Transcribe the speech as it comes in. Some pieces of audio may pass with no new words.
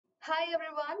Hi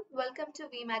everyone, welcome to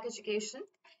VMACE Education.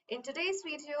 In today's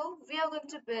video, we are going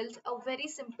to build a very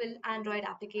simple Android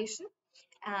application,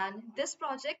 and this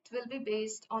project will be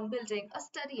based on building a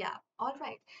study app. All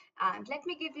right, and let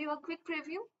me give you a quick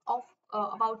preview of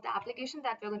about the application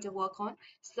that we're going to work on.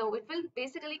 So it will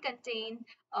basically contain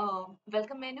a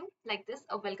welcome menu like this,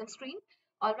 a welcome screen.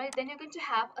 All right, then you're going to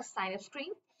have a sign up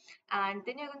screen, and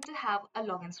then you're going to have a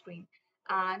login screen.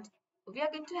 And we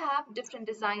are going to have different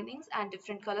designings and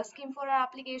different color scheme for our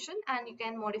application, and you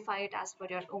can modify it as per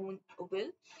your own will.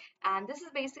 And this is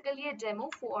basically a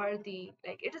demo for the,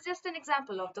 it is just an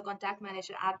example of the contact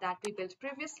manager app that we built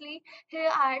previously. Here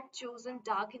I had chosen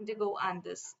dark indigo and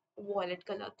this violet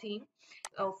color theme.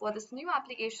 For this new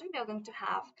application, we are going to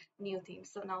have new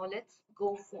themes. So now let's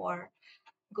go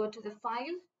to the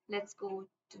file, let's go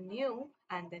to new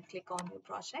and then click on new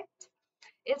project.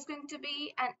 It's going to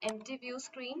be an empty view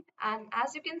screen, and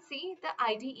as you can see, the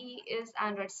IDE is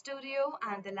Android Studio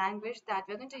and the language that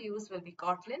we're going to use will be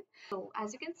Kotlin. So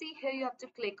as you can see here, you have to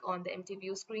click on the empty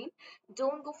view screen.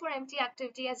 Don't go for empty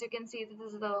activity. As you can see,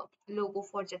 this is the logo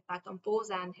for Jetpack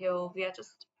Compose, and here we are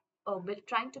just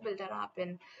trying to build our app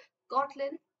in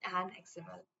Kotlin and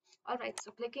XML. All right,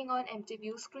 so clicking on empty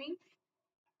view screen,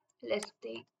 let's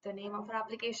take the name of our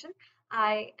application.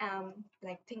 I am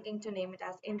thinking to name it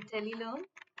as IntelliLearn.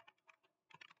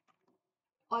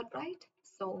 All right,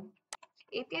 so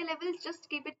API levels, just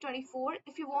keep it 24.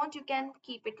 If you want, you can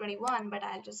keep it 21, but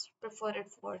I'll just prefer it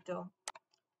for the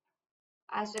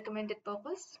as recommended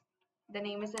purpose. The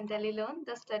name is IntelliLearn,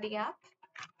 the study app.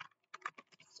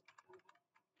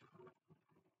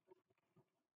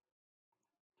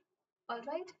 All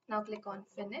right, now click on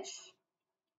finish.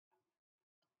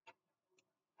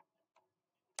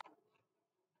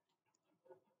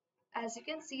 As you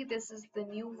can see, this is the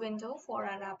new window for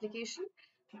our application.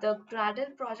 The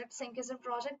Gradle project sync is in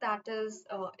project, that is,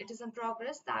 it is in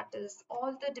progress. That is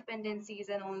all the dependencies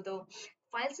and all the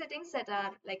file settings that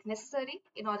are necessary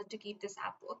in order to keep this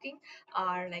app working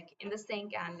are in the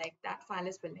sync, and that file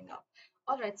is building up.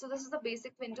 All right, so this is the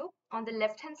basic window. On the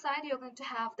left hand side, you're going to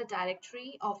have the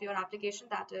directory of your application,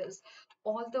 that is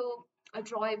all the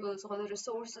drawables, all the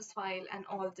resources file, and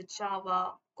all the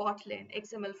Java, Kotlin,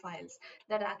 XML files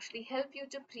that actually help you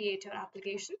to create your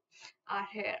application are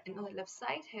here on the left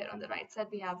side. Here on the right side,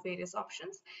 we have various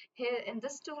options. Here in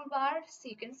this toolbar, so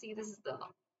you can see this is the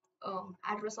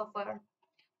address of our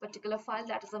particular file,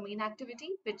 that is the main activity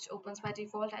which opens by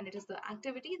default, and it is the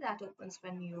activity that opens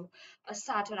when you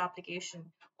start your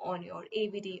application on your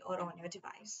AVD or on your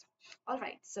device. All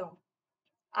right, so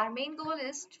our main goal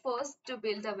is first to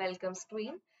build a welcome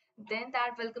screen. Then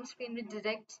that welcome screen will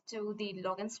direct to the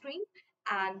login screen,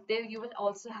 and there you will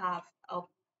also have a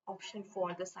option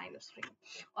for the sign up screen.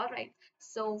 All right,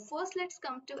 so first let's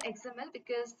come to XML,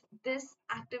 because this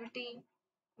activity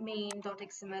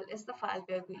main.xml is the file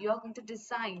where you are going to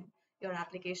design your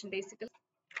application. Basically,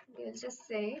 we'll just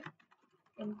say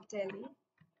IntelliLearn.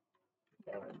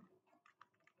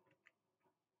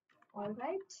 All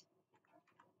right,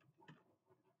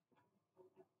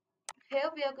 here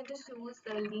we are going to choose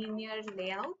the linear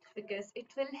layout because it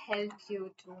will help you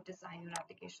to design your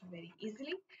application very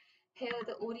easily. Here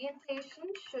the orientation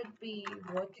should be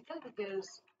vertical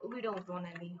because we don't want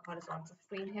any horizontal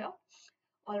screen here.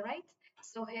 All right,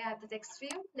 so here at the text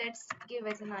view, let's give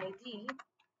it an ID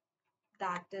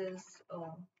that is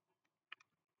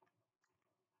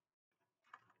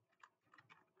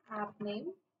app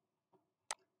name.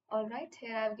 All right,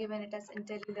 here I've given it as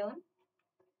IntelliLearn,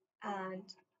 and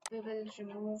we will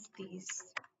remove these.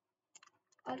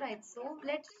 All right, so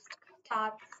let's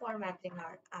start formatting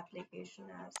our application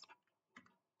as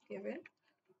given.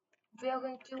 We are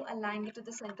going to align it to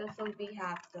the center, so we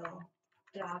have the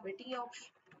gravity option.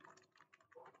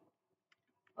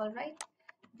 All right,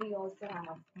 we also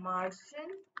have margin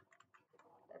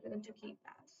that we're going to keep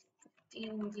as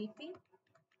 15 dp.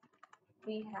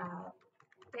 We have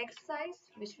text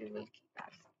size, which we will keep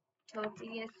as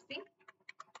 30 sp.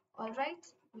 All right,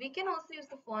 we can also use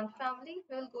the font family.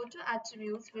 We'll go to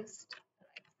attributes with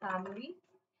family.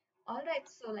 All right,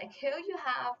 so here you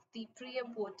have the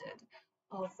pre-imported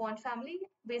font family.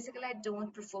 Basically, I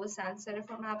don't prefer sans serif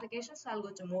for my application, so I'll go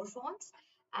to more fonts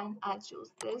and I'll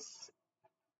choose this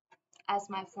as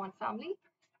my font family.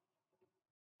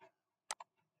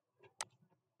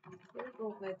 We'll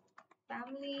go with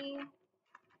family.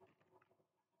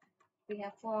 We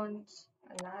have font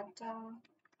Alata,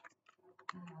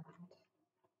 and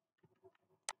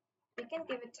we can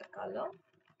give it a color,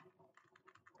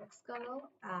 text color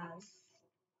as,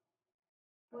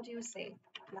 what do you say,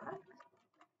 black?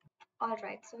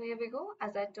 Alright, so here we go.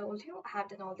 As I told you, I have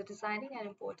done all the designing and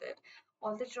imported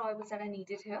all the drawings that I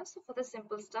needed here. So for the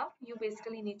simple stuff, you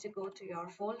basically need to go to your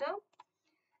folder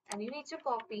and you need to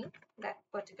copy that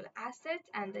particular asset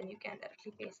and then you can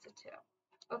directly paste it here.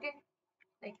 Okay,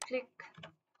 like click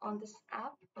on this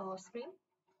app or screen,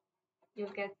 you'll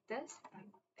get this. And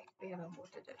like we have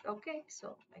imported it. Okay,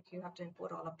 so like you have to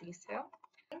import all of these here.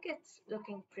 I think it's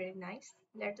looking pretty nice.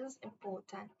 Let us import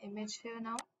an image here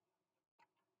now.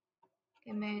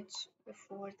 Image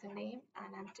before the name,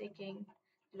 and I'm taking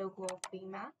logo of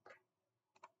VMACE.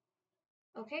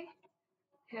 Okay,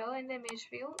 here in the image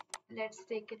view, let's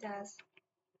take it as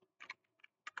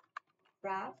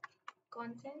wrap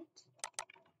content.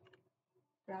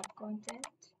 Wrap content.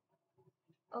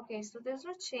 Okay, so there's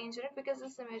no change in it because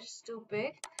this image is too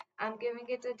big. I'm giving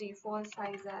it a default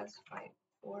size as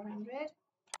 400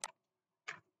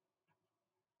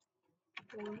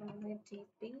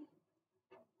 dp.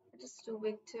 It is too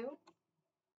big too.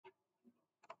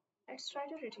 Let's try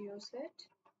to reduce it.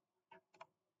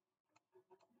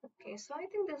 Okay, so I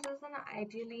think this is an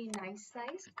ideally nice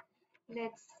size.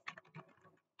 Let's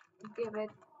give it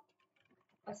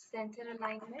a center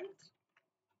alignment.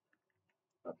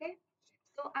 Okay,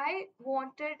 so I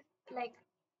wanted like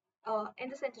in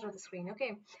the center of the screen.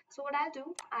 Okay, so what I'll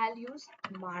do, I'll use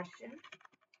margin.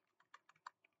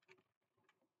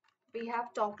 We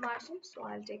have top margin, so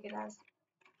I'll take it as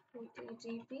 40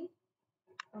 dp,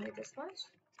 only this much.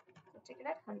 So take it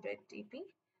at 100 dp.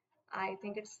 I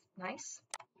think it's nice.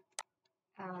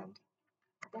 And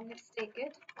then let's take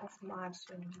it as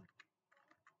margin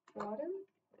bottom.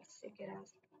 Let's take it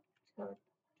as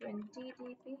 20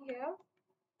 dp here.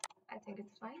 I think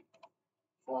it's fine.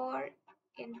 For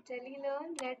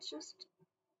IntelliLearn, let's just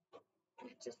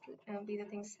be the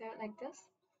things here like this.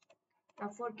 Now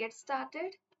for get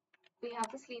started, we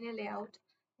have this linear layout.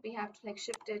 We have to like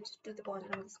shift it to the bottom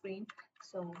of the screen.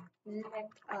 So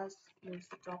let us use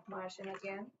the top margin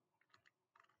again.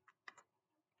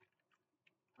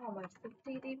 How much?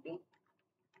 50 dp.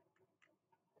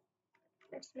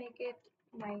 Let's make it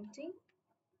 90.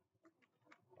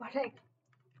 Or like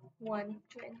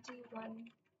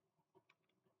 121.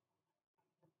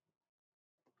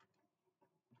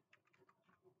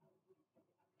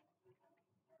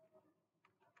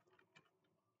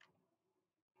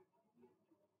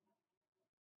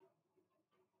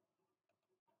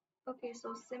 Okay,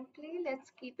 so simply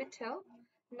let's keep it here.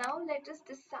 Now let us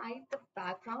decide the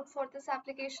background for this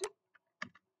application.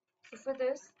 So for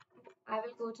this, I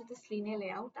will go to this linear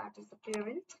layout, that is the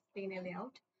parent linear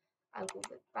layout. I'll go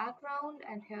with background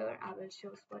and here I will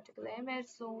choose particular image.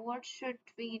 So what should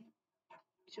we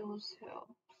choose here?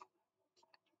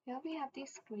 Here we have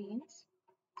these screens.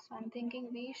 So I'm thinking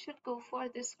we should go for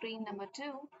this screen number 2.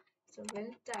 So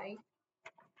we'll type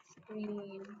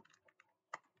screen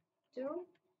 2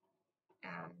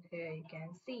 and here you can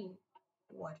see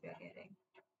what we are getting.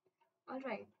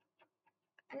 Alright,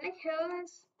 and like here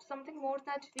is something more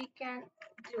that we can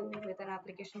do with our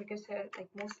application because here like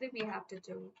mostly we have to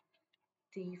do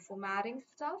the formatting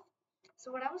stuff.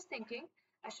 So what I was thinking,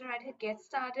 I should write here get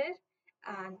started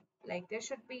and like there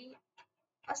should be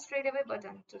a straight away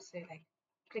button to say like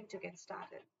click to get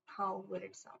started. How would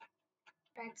it sound?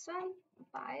 Right, so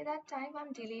by that time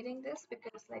I'm deleting this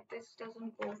because like this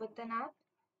doesn't go with an app.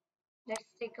 Let's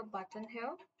take a button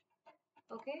here.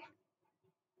 Okay,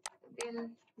 we'll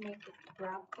make it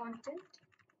grab content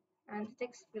and the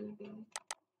text will be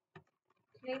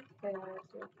click here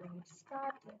to get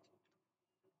started.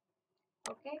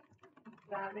 Okay,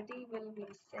 gravity will be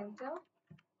center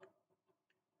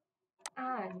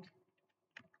and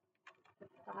the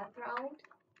background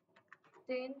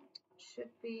tint should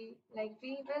be like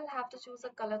we will have to choose a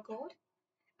color code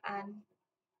and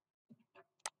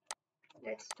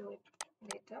let's do it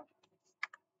later.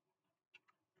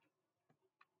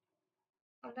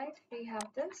 Alright, we have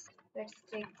this. Let's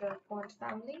take the font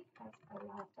family as I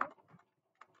have done.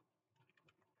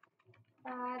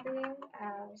 Padding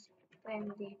as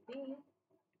 10 dp.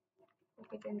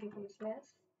 Okay, 10 dp is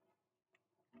less.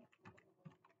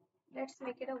 Let's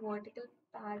make it a vertical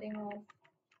padding of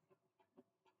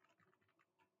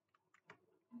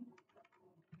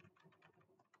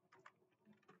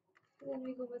then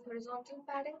we go with horizontal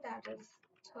padding, that is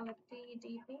 30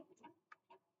 dp.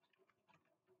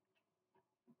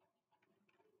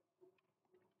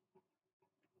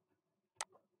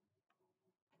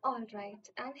 Alright,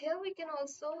 and here we can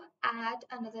also add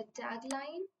another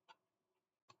tagline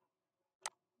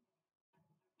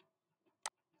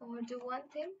or do one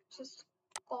thing, just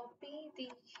copy the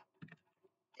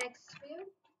text view,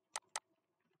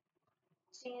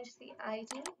 change the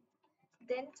ID,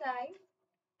 then type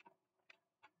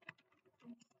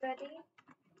Study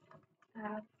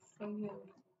app for you.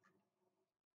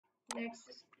 Let's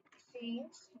just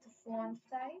change the font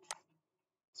size,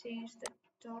 change the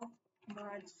top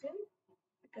margin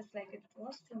because like it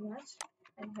was too much,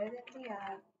 and here we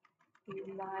add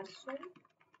the margin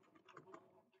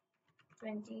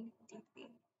 20 dp.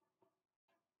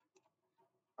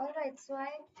 Alright, so I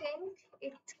think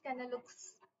it kind of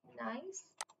looks nice.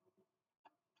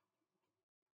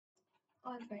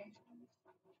 Alright,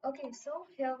 okay, so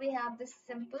here we have this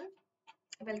simple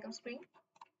welcome screen,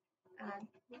 and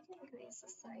we can increase the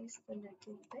size a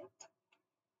little bit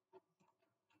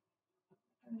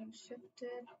and shift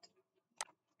it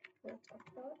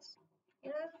upwards.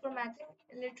 Formatting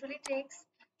literally takes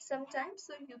some time,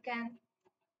 so you can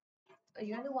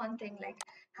do one thing, like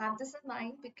have this in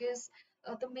mind, because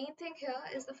the main thing here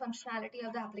is the functionality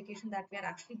of the application that we are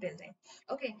actually building.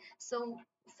 Okay, so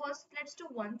first let's do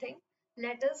one thing.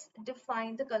 Let us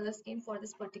define the color scheme for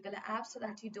this particular app so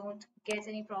that you don't get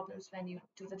any problems when you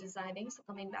do the designing. So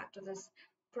coming back to this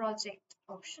project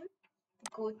option,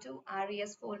 go to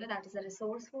res folder, that is a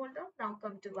resource folder. Now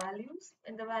come to values.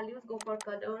 In the values, go for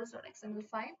colors or XML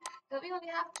file. Here we only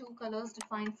have two colors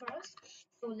defined for us,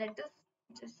 so let us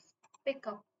just pick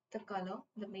up the color,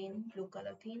 the main blue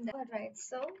color theme. All right,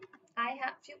 so I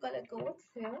have few color codes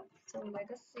here, so let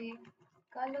us say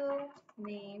color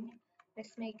name,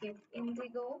 let's make it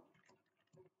indigo.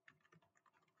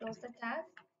 Close the tag.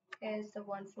 Here's the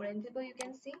one for indigo, you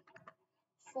can see.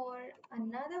 For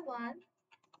another one,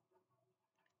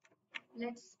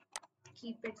 let's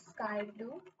keep it sky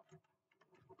blue.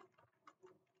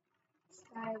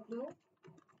 Sky blue.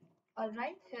 All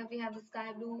right, here we have the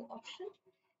sky blue option,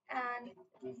 and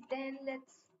then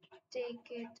let's take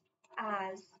it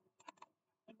as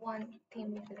one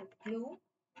theme color blue.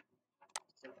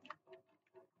 So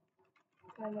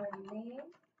color name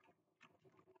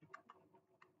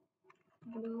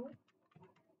blue,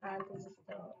 and this is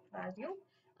the value.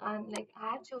 And like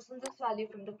I have chosen this value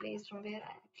from the place from where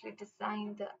I actually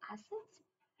designed the assets,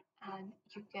 and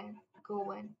you can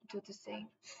go and do the same.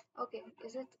 Okay,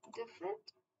 is it different?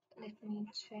 Let me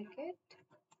check it.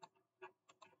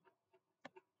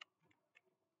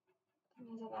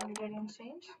 The value didn't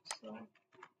change, so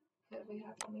here we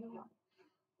have a new one.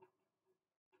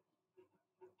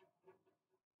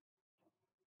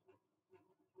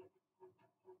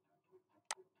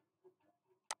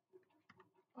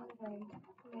 Alright,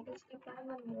 let us define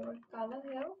one more color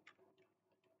here.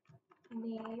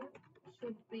 Name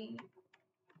should be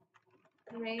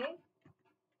gray,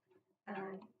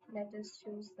 and let us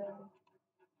choose the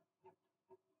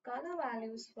color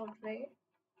values for gray.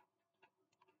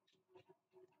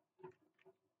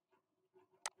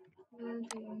 Will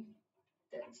be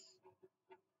this.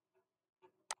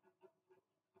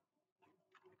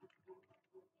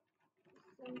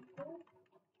 Simple.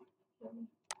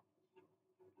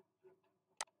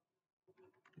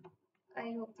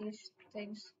 I hope these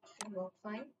things should work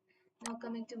fine. Now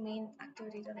coming to main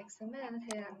activity.xml,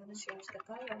 here I'm going to change the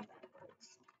color.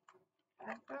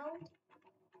 Background,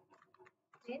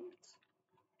 tint,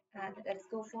 and let's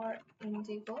go for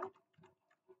indigo.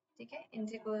 Okay,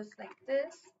 indigo is like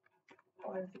this,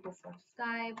 or if you go for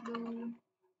sky blue,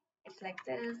 it's like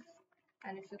this,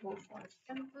 and if you go for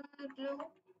simple blue,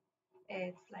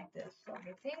 it's like this. So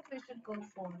I think we should go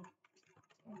for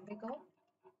indigo.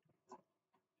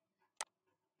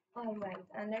 All right,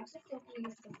 and let's just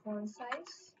increase the font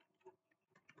size.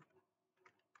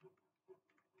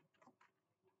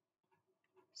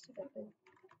 Just a bit,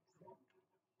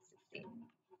 16.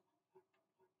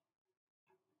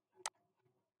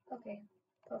 Okay,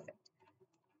 perfect.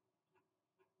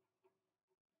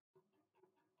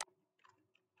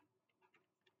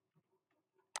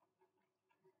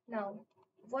 Now,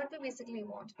 what we basically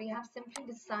want, we have simply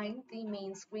designed the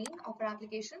main screen of our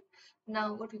application.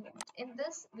 Now, what we want in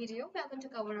this video, we are going to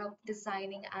cover up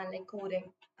designing and like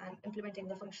coding and implementing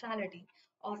the functionality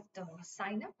of the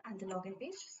sign up and the login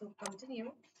page. So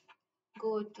continue,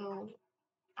 go to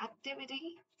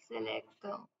activity, select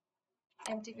the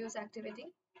empty views activity,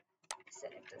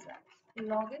 select as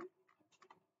login.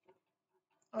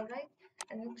 All right,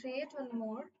 and then create one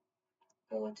more.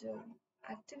 Go to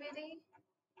activity,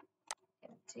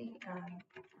 empty, and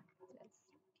let's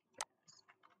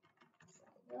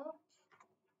sign up.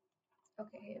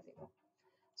 Okay, here we go.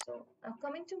 So now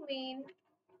coming to main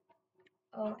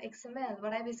XML,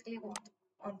 what I basically want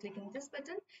on clicking this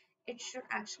button, it should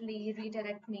actually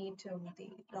redirect me to the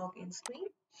login screen.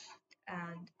 And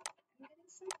I'm getting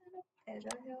some kind of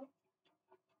error here.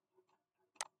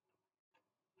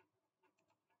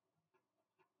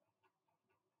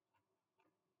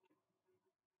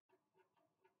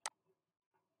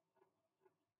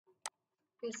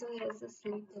 Okay, so here's the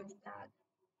sweetness tag.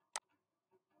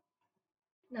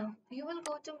 Now you will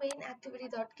go to main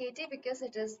activity.kt because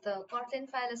it is the Kotlin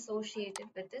file associated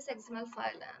with this XML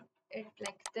file, and it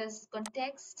like this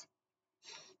context,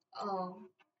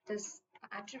 this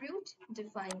attribute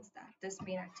defines that this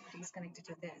main activity is connected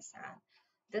to this, and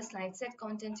this line set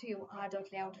content to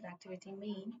r.layout.activity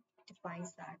main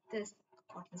defines that this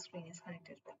Kotlin screen is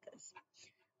connected with this.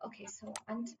 Okay, so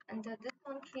under this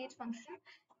one create function,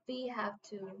 we have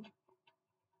to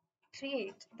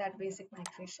create that basic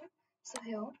migration. So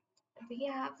here we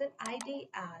have the ID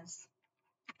as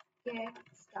get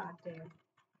started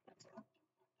button.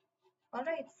 All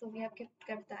right, so we have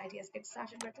kept the ID as get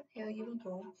started button. Here you will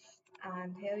go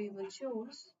and here you will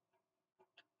choose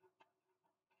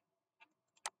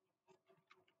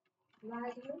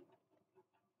value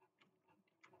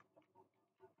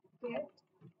get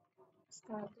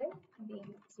started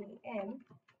btn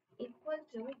equal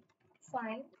to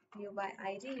find view by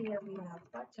ID. Here we have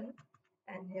button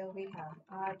and here we have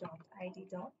r.id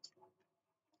dot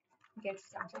get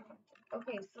started button.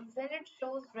 Okay, so when it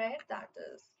shows red, that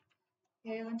is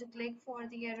here you're going to click for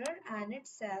the error and it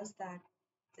says that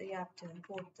you have to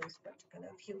import this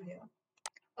particular view here.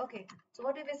 Okay, so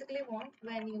what we basically want,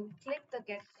 when you click the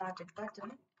get started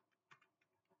button,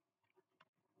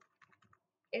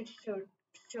 it should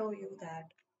show you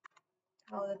that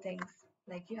how the things,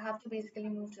 like you have to basically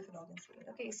move to the login screen.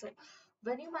 Okay, so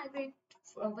when you migrate,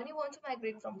 when you want to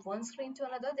migrate from one screen to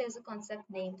another, there's a concept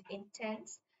named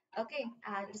intents. Okay,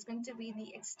 and it's going to be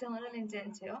the external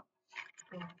intent here.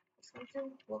 So it's going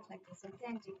to work like this: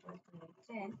 intent equal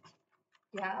to intent.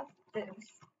 You have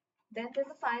this. Then there's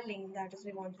a file name, that is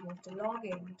we want to move to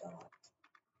login dot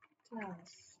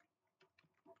class.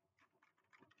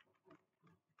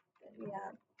 Then we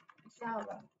have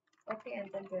Java. Okay, and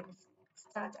then there is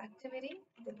start activity,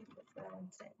 then the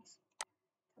nonsense.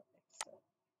 Okay, so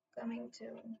coming to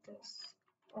this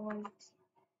alt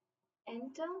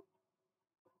enter,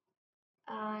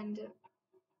 and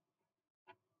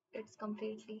it's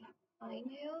completely fine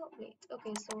here. Wait,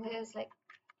 okay, so here's like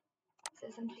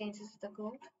there's some changes to the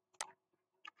code.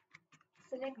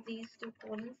 Select these two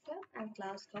colons here and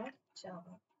class dot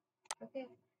Java. Okay,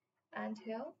 and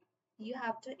here you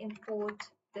have to import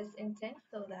this intent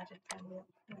so that it can work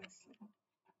nicely.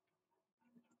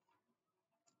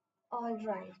 All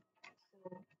right, so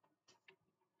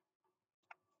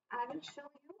I will show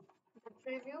you the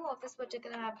preview of this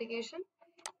particular application.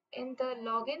 In the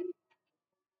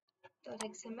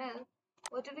login.xml,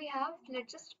 what do we have?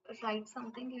 Let's just write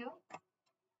something here.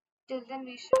 Till then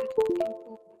we should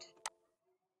import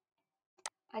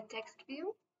a text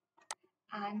view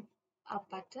and a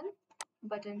button.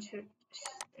 Button should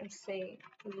say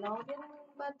login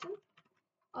button.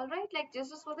 Alright, like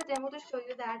this is for the demo to show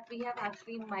you that we have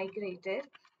actually migrated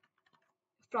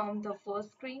from the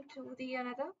first screen to the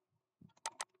another.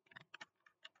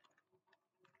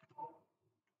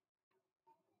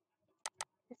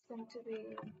 It's going to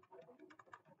be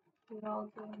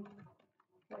login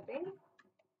heading,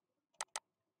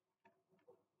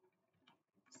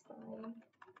 sign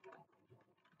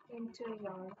into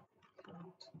your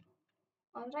account.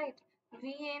 Alright,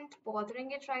 we ain't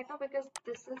bothering it right now because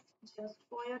this is just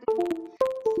for your demo.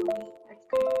 So let's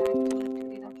come back to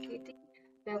activity.kt.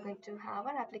 We are going to have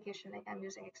our application, like I'm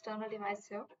using external device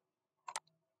here.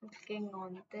 I'm clicking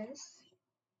on this.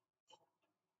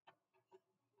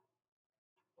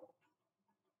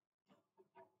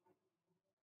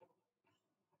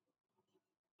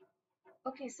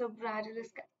 Okay, so Bradle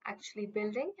is actually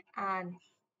building, and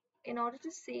in order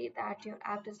to see that your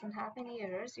app doesn't have any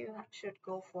errors, you should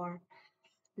go for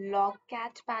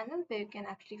logcat panel, where you can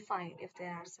actually find if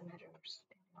there are some errors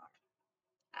in your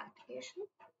application.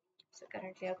 So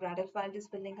currently our Gradle file is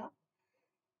building up.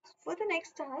 For the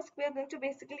next task, we are going to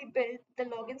basically build the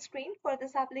login screen for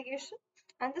this application,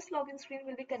 and this login screen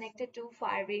will be connected to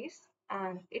Firebase,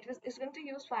 and it's going to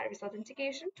use Firebase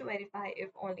authentication to verify if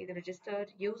only the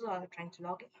registered user are trying to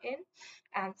log in.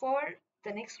 And for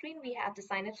the next screen, we have the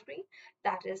sign up screen,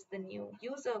 that is the new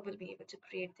user will be able to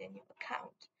create their new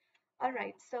account. All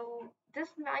right, so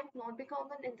this might not be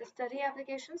common in the study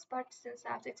applications, but since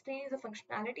I have to explain the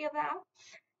functionality of the app,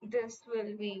 this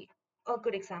will be a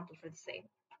good example for the same.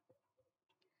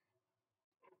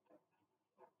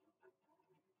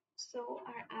 So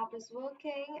our app is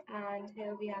working, and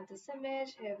here we have this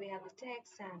image, here we have the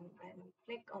text, and when we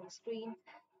click on the screen,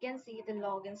 you can see the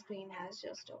login screen has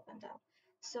just opened up.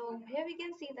 So here we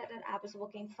can see that our app is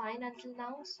working fine until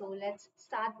now. So let's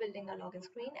start building our login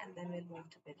screen, and then we'll move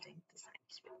to building the sign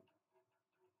up screen.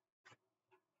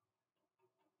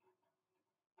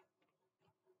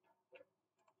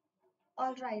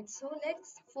 Alright, so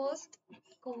let's first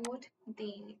code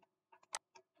the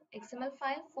XML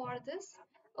file for this.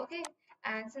 Okay,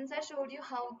 and since I showed you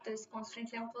how this constraint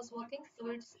layout was working, so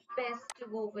it's best to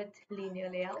go with linear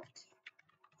layout.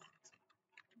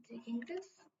 Taking this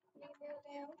linear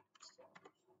layout.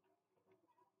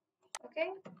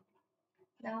 Okay,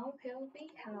 now here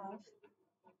we have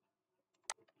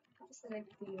to select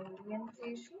the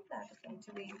orientation, that is going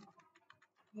to be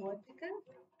vertical.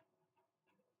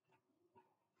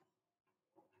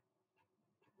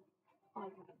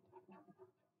 Alright.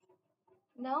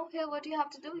 Now here what you have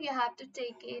to do, you have to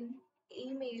take in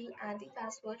email and the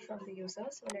password from the user.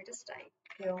 So let us type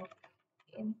here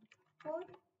input.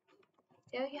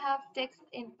 Here you have text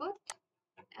input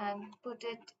and put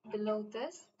it below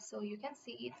this. So you can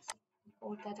see it's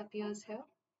code that appears here.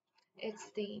 It's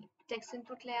the text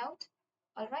input layout.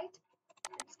 Alright,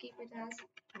 let's keep it as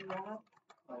wrap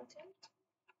content.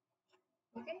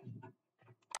 Okay.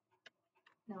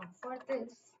 Now for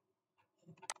this,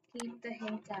 keep the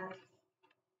hint as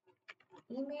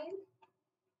email,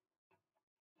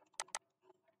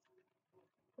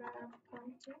 wrap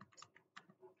content,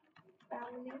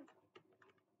 family,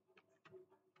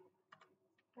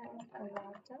 and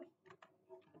errata,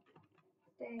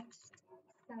 text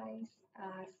size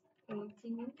as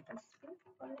 18 sp,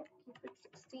 or let's keep it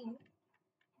 16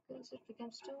 because it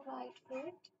becomes too wide for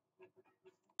it.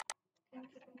 And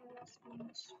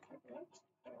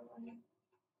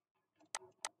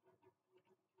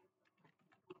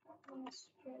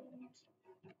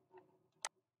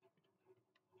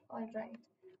alright,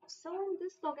 so in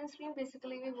this login screen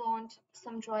basically we want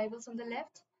some drawable on the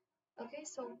left. Okay,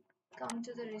 so come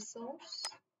to the resource.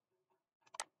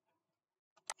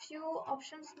 Few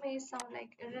options may sound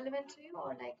like irrelevant to you,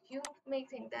 or like you may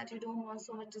think that you don't want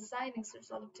so much designing, so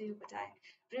it's all up to you, but I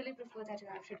really prefer that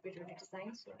your app should be really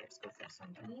designed. So let's go for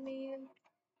some email.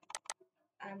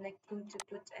 I'm like going to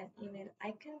put an email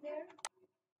icon there.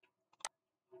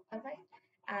 Alright,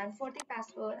 and for the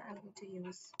password I'm going to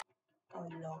use a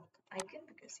log icon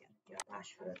because yeah, your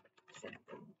password should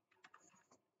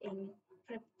be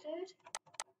encrypted.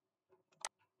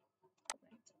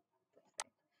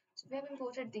 So we have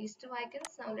imported these two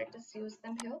icons. Now let us use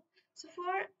them here. So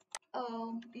for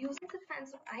using the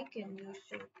kinds of icon, you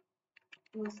should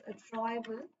use a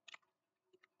drawable.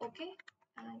 Okay,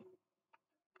 and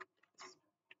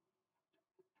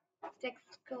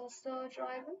text cursor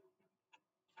drawable.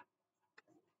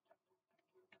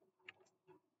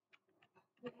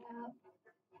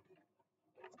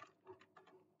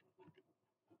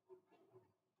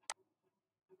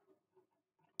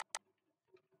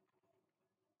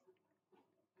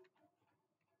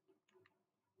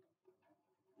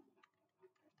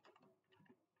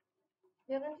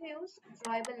 We are going to use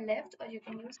drawable left, or you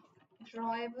can use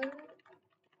drawable.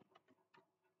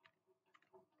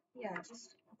 Yeah,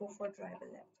 just go for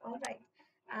drawable left. All right,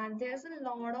 and there's a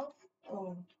lot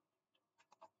of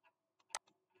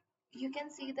you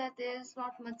can see that there's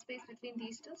not much space between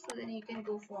these two, so then you can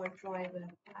go for drawable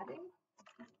padding.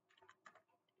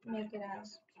 Make it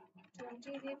as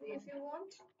 20 dB if you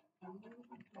want,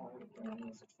 or you can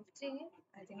use it 15.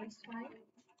 I think it's fine.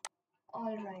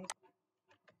 All right.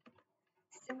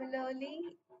 Similarly,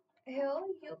 here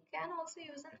you can also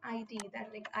use an ID.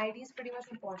 That like ID is pretty much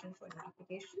important for an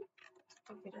application.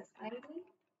 So keep it as ID,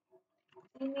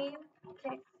 email,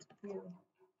 text, view.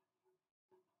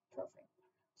 Perfect.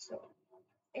 So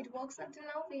it works until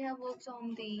now. We have worked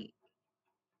on the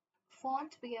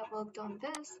font, we have worked on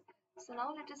this. So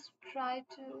now let us try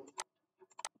to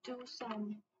do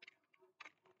some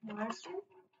margin,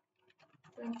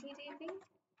 20 dB,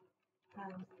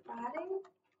 and padding,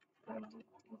 20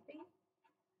 dB.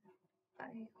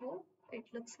 I hope it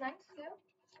looks nice here.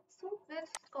 So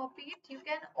let's copy it. You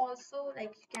can also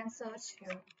like you can search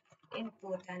here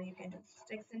input and you can just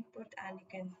text input and you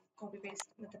can copy paste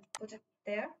put it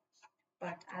there.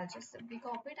 But I'll just simply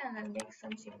copy it and I'll make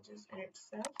some changes in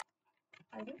itself.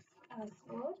 I will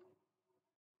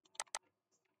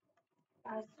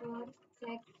password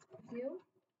text view.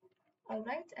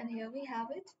 Alright, and here we have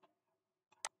it.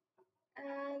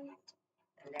 And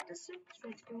let us just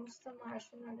reduce the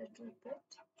margin a little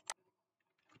bit.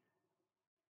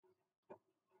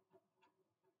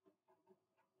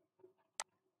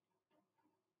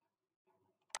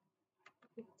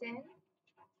 10,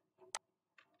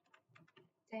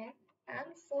 10,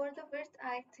 and for the width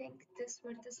I think this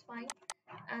width is fine,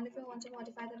 and if you want to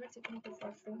modify the width you can go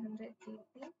for 200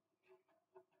 dB.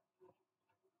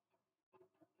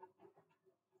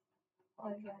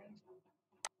 Alright,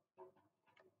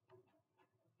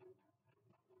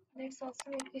 let's also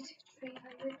make it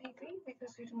 300 dB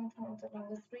because we don't want the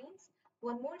longer screens.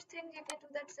 One more thing you can do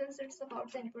that, since it's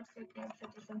about the input, so you can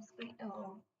set some screen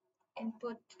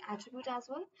input attribute as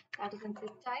well. That is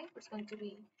input type. It's going to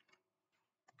be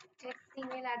text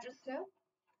email address here,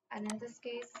 and in this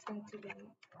case, it's going to be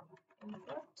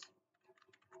input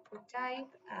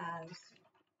type as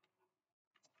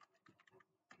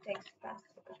text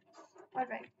password. All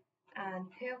right, and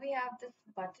here we have this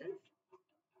button,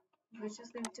 which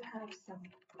is going to have some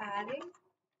padding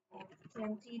of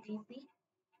 20 dp.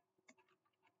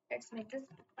 Let's make this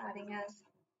padding as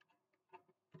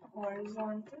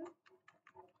horizontal,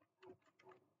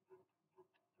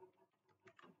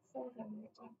 400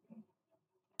 dp,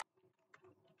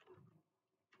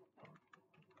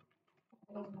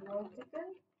 and vertical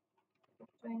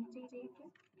 20 dp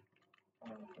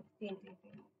or 15 dp.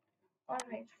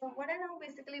 Alright, so what I now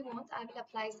basically want, I will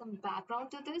apply some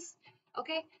background to this.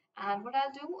 Okay, and what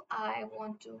I'll do, I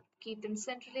want to keep them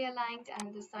centrally aligned,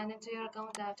 and the sign into your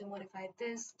account, I have to modify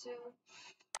this too.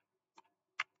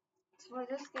 So for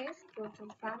this case, go to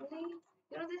family.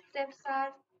 You know, these steps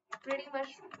are pretty much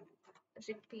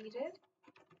repeated,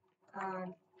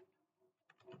 and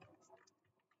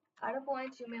at a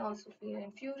point you may also feel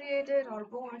infuriated or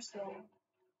bored, so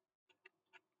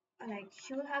like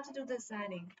you will have to do the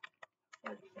signing.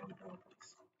 For example,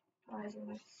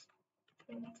 margins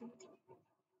 20,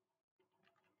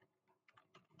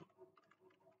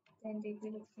 10 dp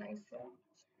looks nicer.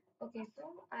 Okay, so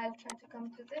I'll try to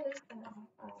come to this and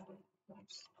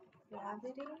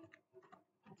gravity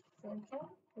center.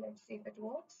 Let's see if it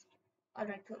works.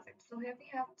 Alright, perfect. So here we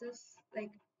have this,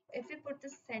 like, if we put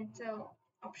this center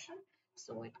option,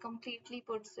 so it completely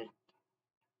puts it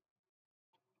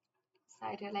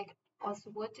side here, like also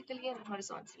vertically and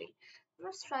horizontally.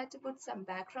 Let's try to put some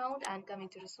background, and coming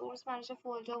to resource manager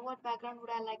folder, what background would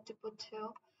I like to put here?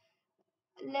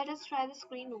 Let us try the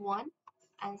screen 1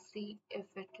 and see if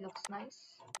it looks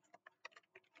nice.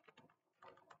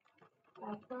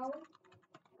 Background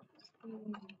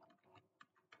screen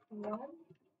 1.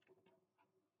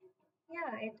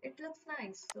 Yeah, it looks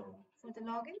nice. So for the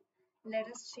login, let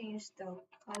us change the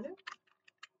color.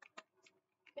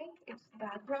 Okay, it's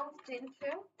background tint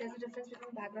here. There's a difference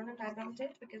between background and background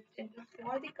tint, because it is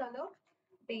for the color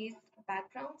based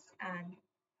backgrounds, and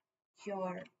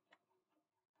your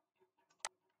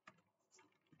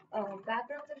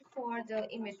backgrounds are for the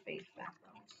image based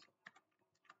backgrounds.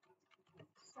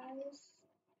 Size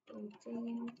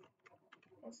 18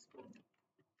 SP.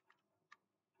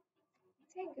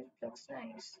 I think it looks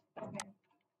nice. Okay.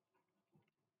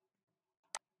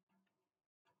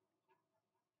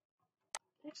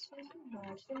 Let's do some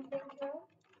margin thing here.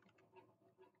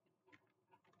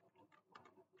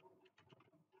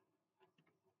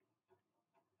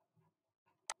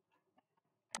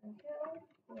 And here,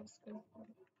 let's go for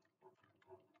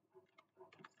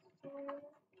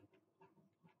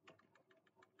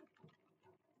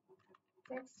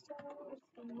text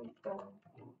and go.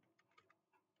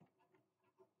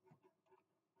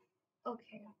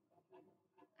 Okay,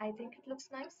 I think it looks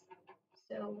nice.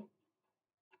 So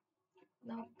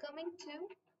now coming to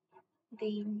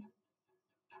the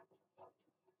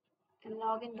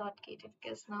login.kt,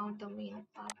 because now the main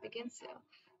part begins here.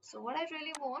 So what I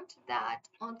really want, that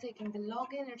on clicking the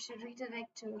login, it should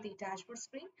redirect to the dashboard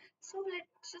screen. So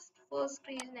let's just first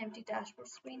create an empty dashboard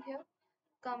screen here.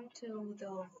 Come to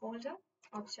the folder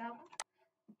of Java,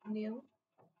 new,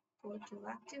 go to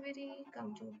activity,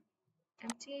 come to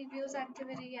empty views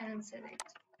activity, and select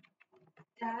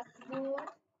dashboard.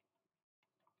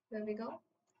 There we go.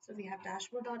 So we have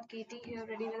dashboard.kt here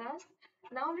ready with us.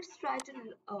 Now let's try to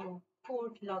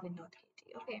code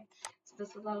login.kt. Okay, so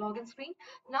this is our login screen.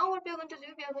 Now what we are going to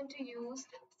do, we are going to use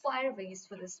Firebase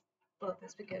for this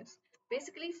purpose, because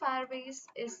basically Firebase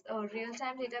is a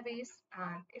real-time database,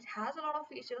 and it has a lot of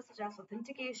features such as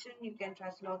authentication. You can try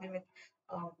to log in with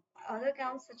other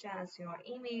accounts such as your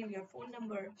email, your phone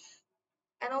number,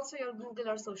 and also your Google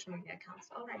or social media accounts.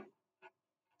 All right.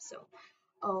 So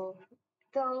uh,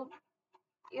 the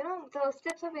the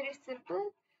steps are very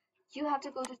simple. You have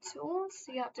to go to tools,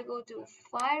 you have to go to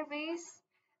Firebase,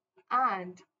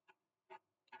 and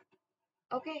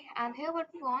okay, and here what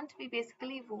we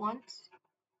basically want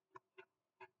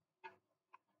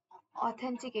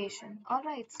authentication. All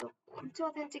right, so to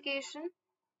authentication,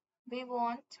 we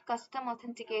want custom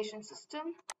authentication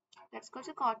system. Let's go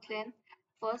to Kotlin.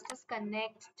 First is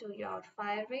connect to your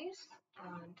Firebase,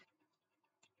 and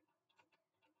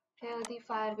here the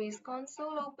Firebase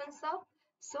console opens up.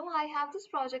 So I have this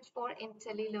project for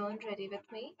IntelliLearn ready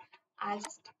with me. I'll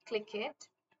just click it.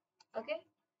 Okay,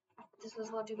 this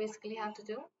is what you basically have to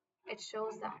do. It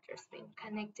shows that it's being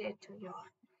connected to your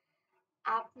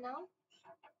app now.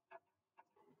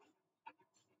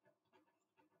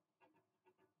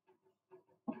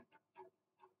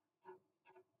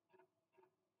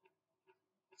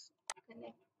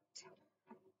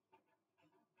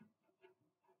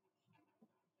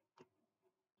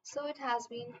 So it has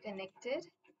been connected.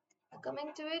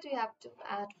 Coming to it, you have to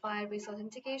add Firebase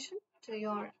authentication to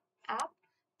your app,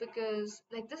 because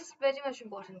like this is very much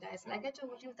important, guys. Like I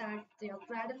told you that your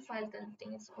Gradle file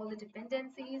contains all the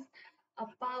dependencies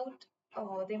about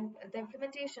the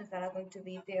implementations that are going to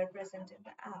be there present in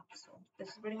the app. So this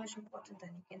is very much important,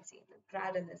 and you can see that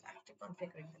Gradle is actually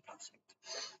configuring the project.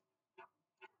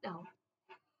 Now,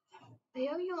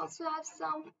 here you also have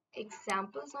some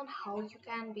examples on how you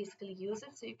can basically use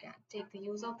it. So you can take the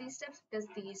use of these steps because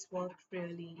these work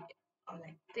really, or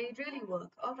like they really work.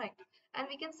 All right. And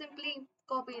we can simply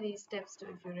copy these steps too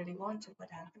if you really want to. But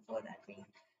before that,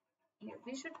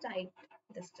 we should type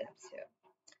the steps here.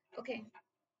 Okay.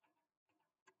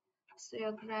 So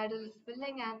your Gradle is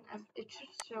building, and as it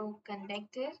should show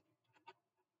connected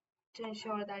to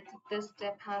ensure that this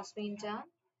step has been done.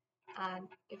 And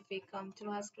if we come to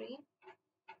our screen,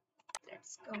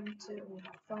 let's come to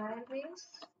Firebase.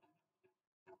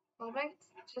 Alright,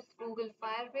 just Google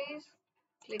Firebase,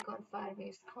 click on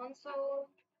Firebase console,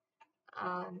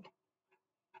 and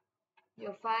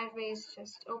your Firebase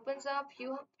just opens up.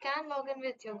 You can log in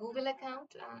with your Google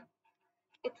account, and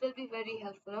it will be very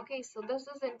helpful. Okay, so this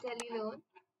is IntelliLearn.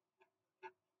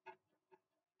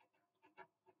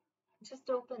 Just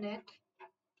open it,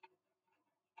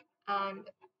 and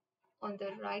on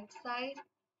the right side,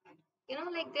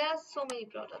 like there are so many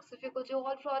products. If you go to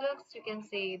all products, you can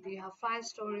say you have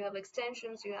Firestore, you have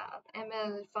extensions, you have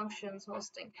ML functions,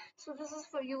 hosting. So this is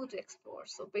for you to explore.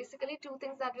 So basically, two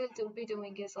things that we'll be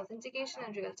doing is authentication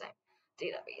and real-time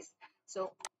database.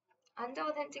 So under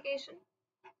authentication,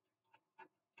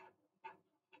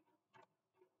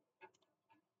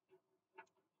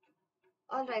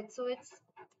 all right, so it's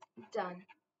done.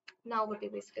 Now what we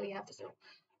basically have to do,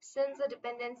 since the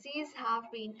dependencies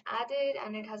have been added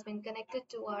and it has been connected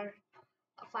to our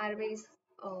Firebase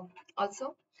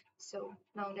also. So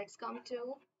now let's come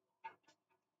to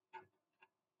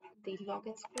the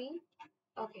login screen.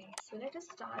 Okay, so let us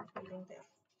start building this.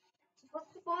 So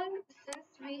first of all, since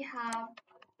we have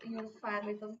used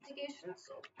Firebase authentication,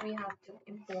 so we have to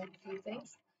import few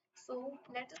things. So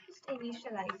let us just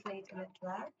initialize it in a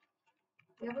flag.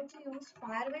 We are going to use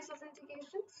Firebase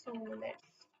authentication. So let's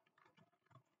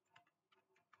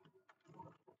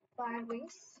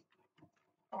Firebase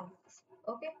auth.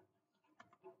 Okay.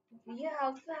 We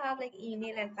also have like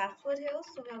email and password here,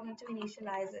 so we are going to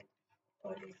initialize it.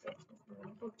 Or reset. So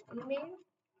we put email,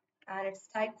 and its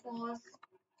type was,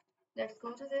 let's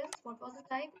go to this. What was the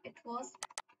type? It was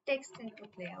text input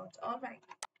layout. All right.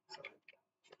 So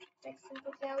text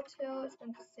input layout here is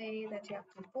going to say that you have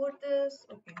to import this.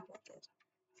 Okay, import it.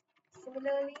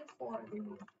 Similarly, for the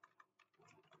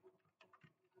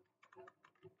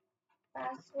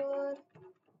password,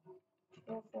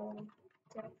 go for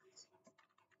text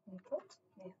input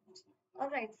layout. All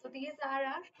right. So these are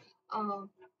our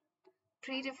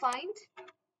predefined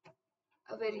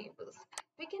variables.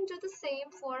 We can do the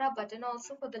same for our button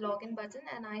also, for the login button,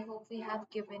 and I hope we have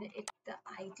given it the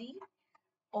ID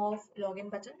of login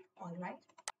button. All right.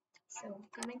 So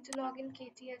coming to login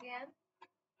KT again,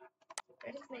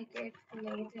 let us make it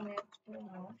late in it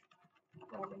now.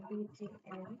 Login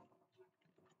BTN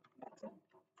button.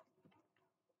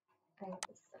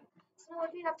 So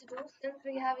what we have to do, since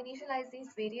we have initialized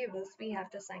these variables, we have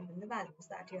to assign them the values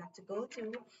that you have to go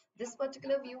to this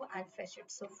particular view and fetch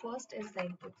it. So first is the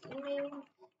input email.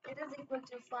 It is equal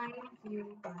to find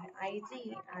view by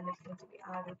ID, and it's going to be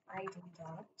ID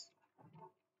dot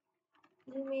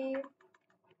email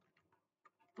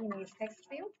image text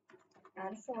view.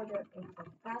 And for the input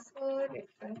password,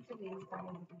 it's going to be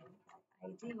find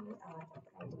ID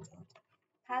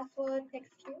password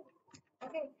text view.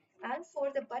 Okay, and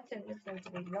for the button, it's going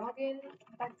to be login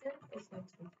button. It's going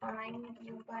to be find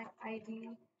view by ID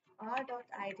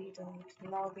r.id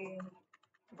login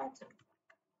button.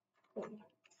 Cool.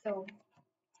 So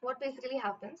what basically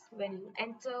happens when you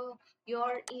enter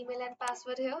your email and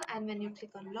password here, and when you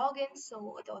click on login,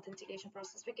 so the authentication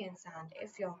process begins, and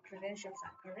if your credentials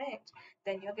are correct,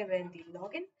 then you're given the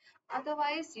login.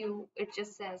 Otherwise, it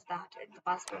just says that the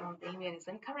password or the email is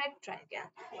incorrect. Try again.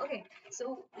 Okay,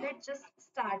 so let's just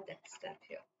start that step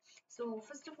here. So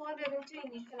first of all, we're going to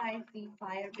initialize the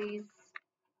Firebase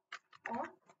on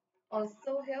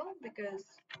also here, because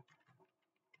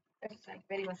it's like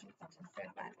very much important for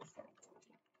Firebase.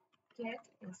 Get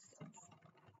instance.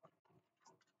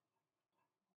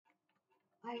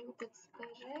 I hope it's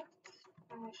correct.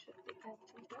 I should be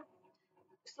enter.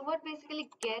 So what basically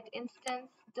get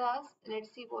instance does,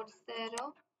 let's see what's there.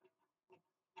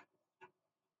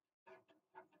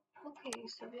 Okay,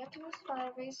 so we have to use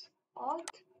Firebase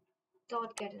auth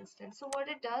dot get instance. So what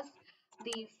it does,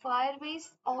 the Firebase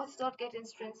auth.get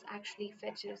instance actually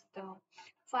fetches the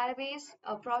Firebase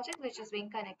project which is being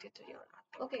connected to your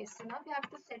app. Okay, so now we have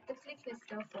to set the click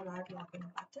listener for our login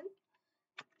button.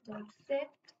 Dot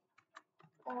set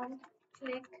on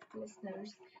click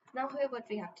listeners. Now here what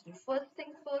we have to do. First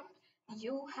things first,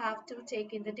 you have to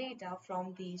take in the data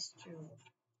from these two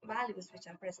values which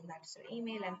are present, that's your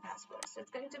email and password. So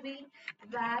it's going to be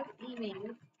val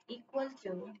email equal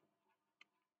to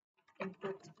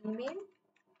input email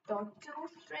dot to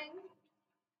string,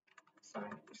 sorry,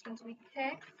 it's going to be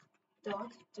text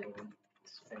dot to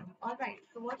string. All right,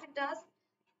 so what it does,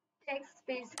 text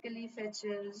basically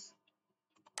fetches,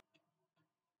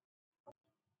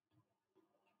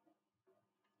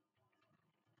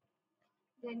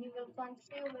 then you will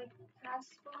continue with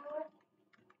password,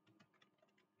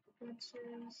 which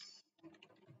is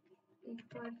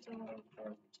equal to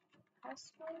input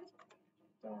password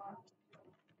dot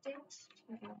text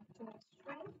dot to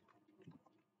string.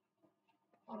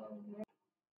 Alright,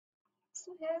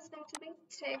 so here's going to be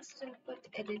text input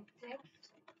edit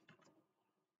text.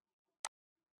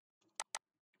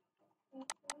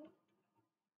 Okay,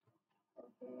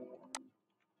 okay.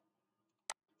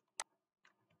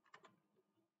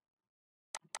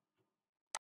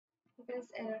 This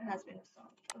error has been solved.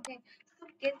 Okay, so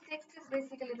get text is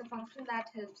basically the function that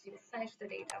helps you fetch the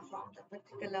data from the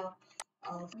particular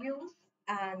views,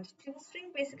 and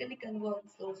toString basically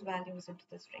converts those values into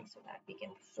the string so that we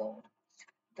can perform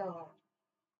the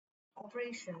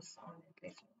operations on it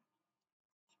later.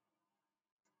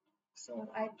 So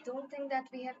I don't think that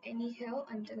we have any here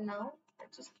until now.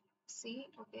 Let's just see.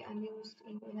 Okay, unused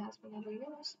email has been ever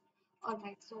used.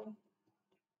 Alright, so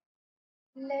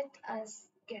let us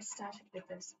get started with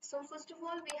this. So first of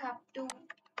all, we have to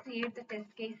create the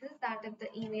test cases that if the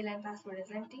email and password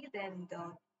is empty, then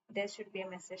there should be a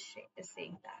message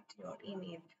saying that your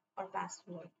email or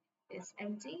password is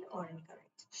empty or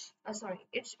incorrect. Sorry,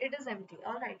 it is empty.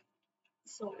 All right.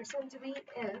 So it's going to be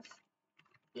if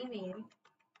email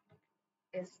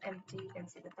is empty, you can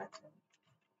see the button,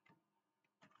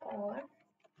 or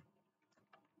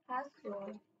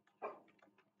password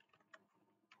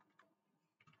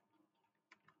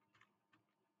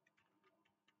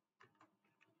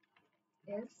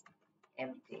is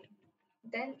empty.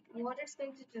 Then what it's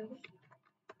going to do,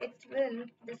 it will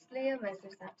display a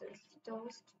message that is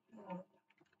toast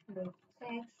the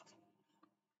text.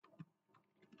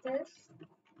 This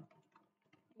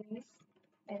is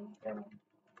enter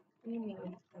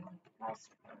email and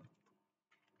password.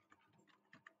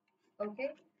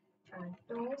 Okay, and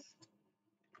toast,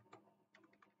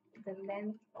 the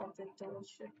length of the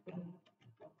toast should be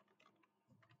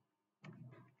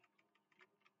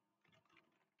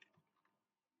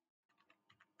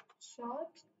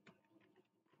short.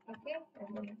 Okay,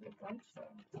 and then click on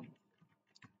show.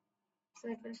 So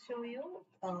it will show you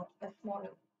a small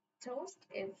toast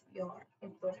if your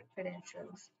input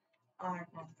credentials are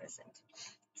not present.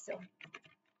 So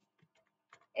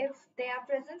if they are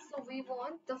present, so we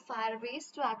want the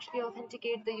Firebase to actually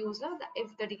authenticate the user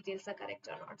if the details are correct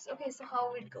or not. So, okay, so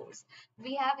how it goes,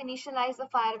 we have initialized the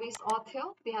Firebase auth here,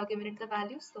 we have given it the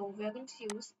value, so we are going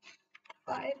to use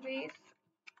Firebase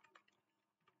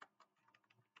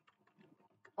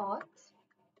auth.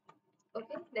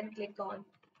 Okay, then click on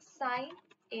sign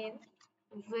in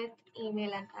with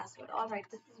email and password. All right,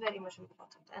 this is very much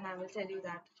important, and I will tell you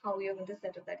that how you're going to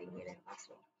set up that email and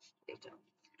password later.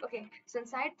 Okay, so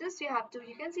inside this you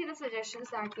can see the suggestions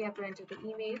that we have to enter the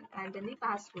email and then the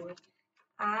password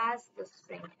as the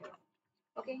string here.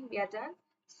 Okay, we are done.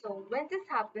 So when this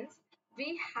happens,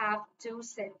 we have to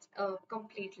set a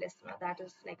complete listener. That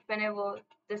is like whenever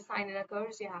the sign in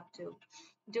occurs, you have to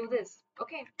do this.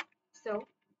 Okay, so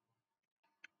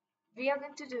we are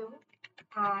going to do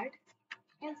add,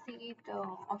 you can see the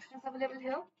options available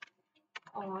here,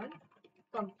 on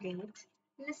complete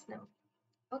listener.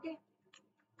 Okay,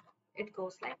 it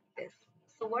goes like this.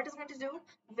 So what is going to do,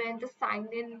 when the sign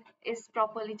in is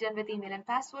properly done with email and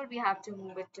password, we have to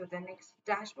move it to the next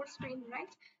dashboard screen, right?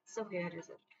 So here is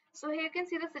it. So here you can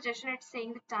see the suggestion, it's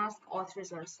saying the task auth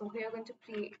results. So here we're going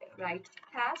to write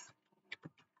task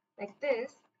like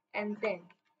this, and then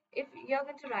if you're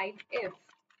going to write if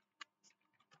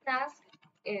task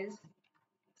is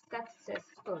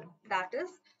successful, that is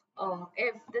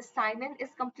if the sign-in is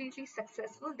completely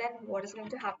successful, then what is going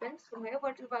to happen? So here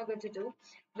what we are going to do,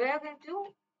 we are going to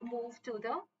move to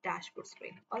the dashboard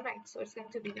screen. All right, so it's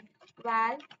going to be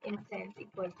val intent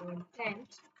equal to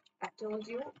intent. I told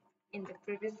you in the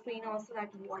previous screen also that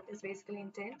what is basically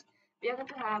intent. We are going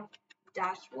to have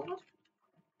dashboard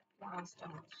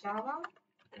class.java,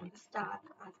 then start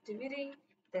activity,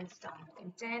 then start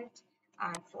intent,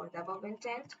 And for the above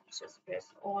intent, just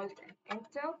press Alt and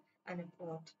Enter and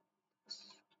import.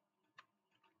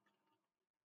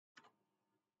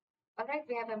 Alright,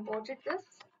 we have imported this.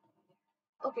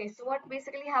 Okay, so what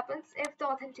basically happens if the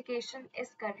authentication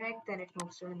is correct, then it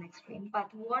moves to the next screen.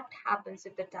 But what happens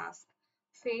if the task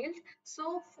failed?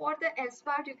 So for the else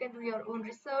part, you can do your own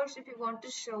research if you want to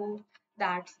show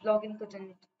that login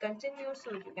couldn't continue.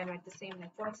 So you can write the same.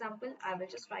 Like for example, I will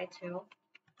just write here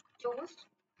closed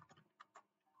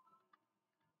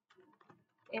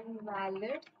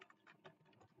invalid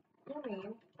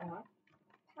email or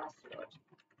password.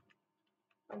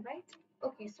 Alright.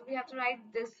 Okay, so we have to write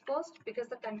this first because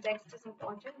the context is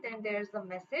important. Then there is the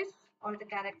message or the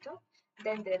character.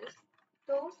 Then there is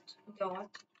toast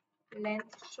dot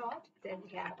length short. Then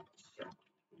we have show.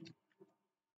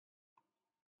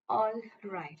 All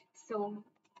right. So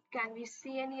can we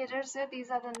see any errors here?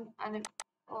 These are the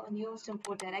unused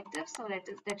import directives. So let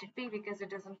it be because it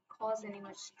doesn't cause any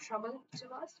much trouble to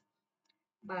us.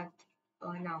 But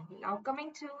now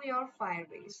coming to your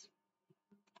Firebase.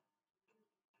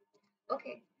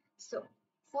 Okay, so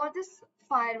for this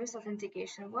Firebase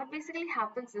authentication, what basically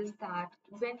happens is that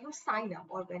when you sign up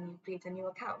or when you create a new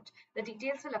account, the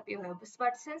details will appear here.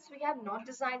 But since we have not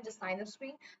designed the sign up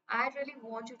screen, I really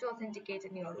want you to authenticate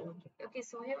in your own way. Okay,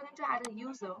 so here we're going to add a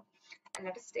user and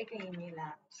let us take an email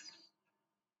as.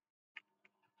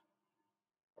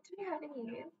 What do we have an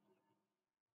email?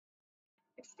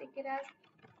 Let's take it as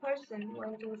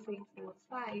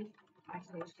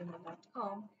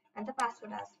person12345@gmail.com and the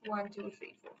password as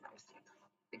 123456.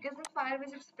 Because in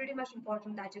Firebase, it's pretty much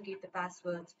important that you keep the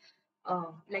passwords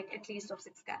like at least of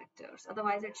 6 characters.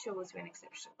 Otherwise, it shows you an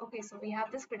exception. Okay, so we have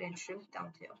this credential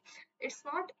down here. It's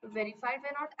not verified.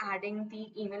 We're not adding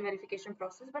the email verification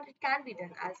process, but it can be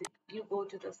done as you go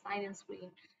to the sign-in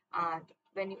screen and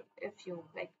if you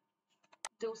like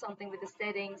do something with the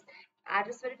settings,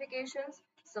 address verifications,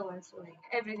 so and so like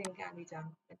everything can be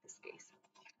done in this case.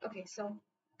 Okay, so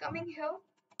coming here,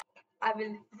 I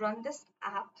will run this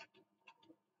app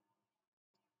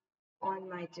on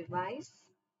my device.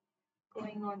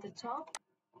 Going on the top,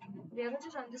 we are going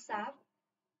to run this app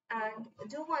and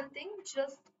do one thing,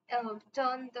 just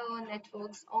turn the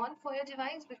networks on for your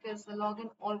device because the login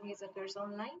always occurs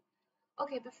online.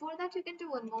 Okay, before that you can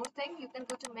do one more thing. You can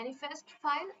go to manifest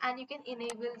file and you can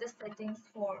enable the settings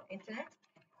for internet.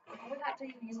 You will have to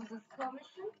use this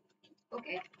permission.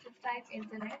 Okay, just type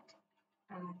internet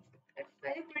and it's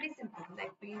very pretty simple.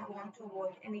 Like we want to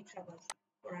avoid any troubles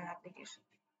for our application.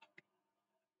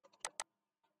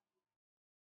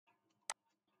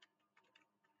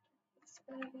 It's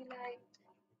gonna be like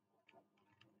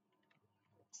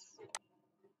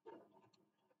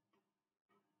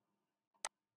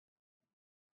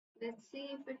let's see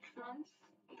if it runs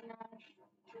in our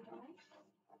device.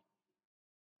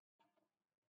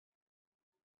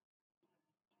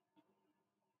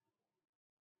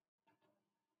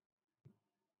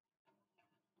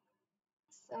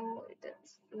 So it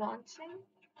is launching.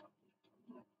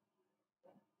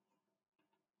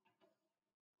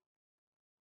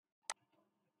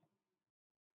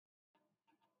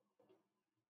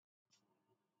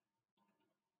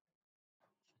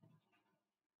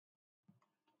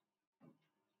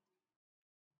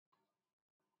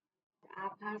 The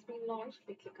app has been launched.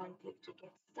 We click on click to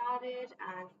get started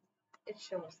and it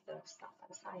shows the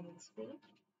sign-in screen.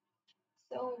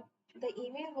 So the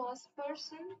email was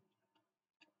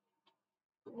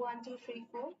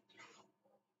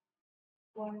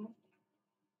person12341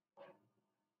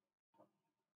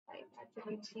 at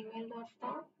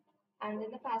gmail.com and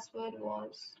then the password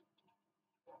was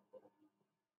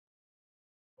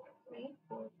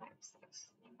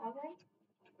 3456. Alright,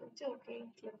 it's okay.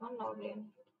 Click on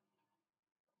login.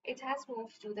 It has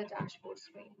moved to the dashboard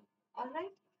screen.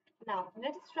 Alright, now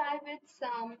let us try with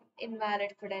some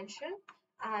invalid credential.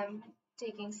 I'm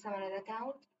taking some other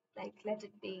account, like let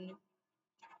it be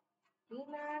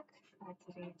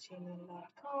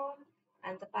VMAC@gmail.com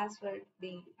and the password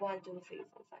be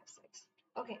 123456.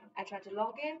 Okay, I try to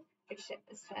log in. It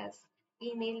says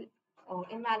email or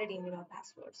invalid email or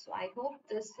password. So I hope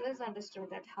this is understood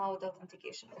that how the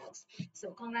authentication works.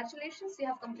 So congratulations, you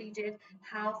have completed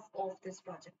half of this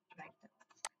project right now.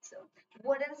 So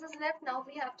what else is left? Now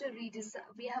we have to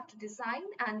design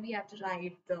and we have to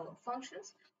write the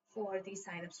functions for the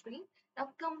sign up screen. Now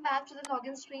come back to the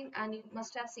login screen and you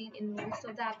must have seen in most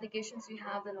of the applications you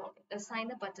have the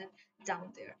sign up button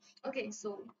down there. Okay,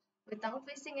 so without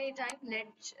wasting any time, let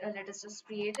us just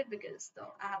create it because the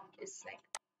app is like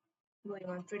going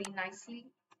on pretty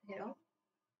nicely here.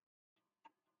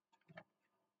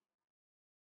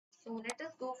 So let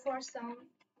us go for some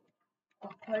a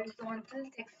horizontal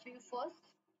text view first.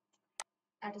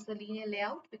 That is the linear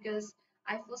layout because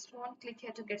I first want click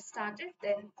here to get started.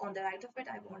 Then on the right of it,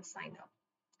 I want sign up.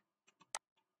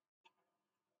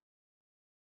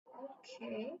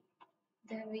 Okay.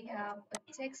 Then we have a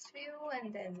text view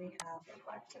and then we have a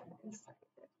button inside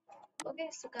it. Okay,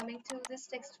 so coming to this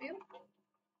text view,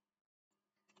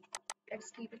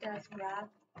 let's keep it as wrap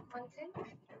content,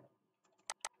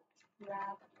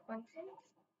 wrap content.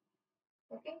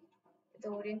 Okay, the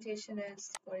orientation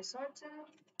is horizontal,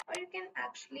 or you can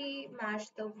actually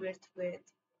match the width with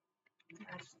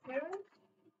transparent.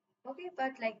 Okay,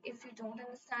 but like if you don't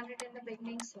understand it in the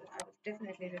beginning, so I would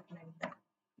definitely recommend that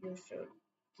you should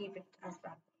keep it as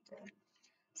wrap content.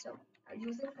 So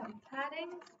using some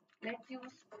padding, let's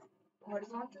use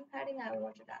horizontal padding. I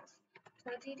want it as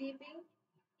 30 dB.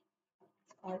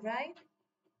 All right.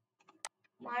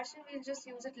 Margin, we'll just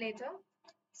use it later.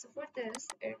 So for this,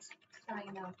 it's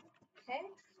sign up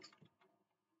text.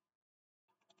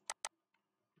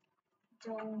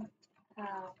 Don't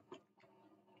have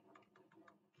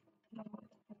no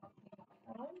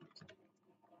account.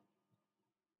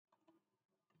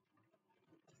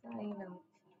 Sign up.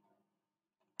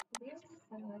 This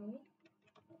sign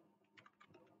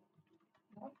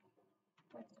up.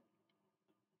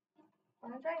 All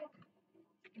right.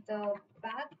 The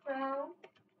background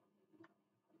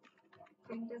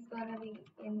print is gonna be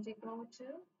indigo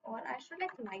too, or I should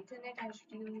like lighten it. I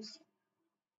should use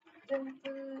simple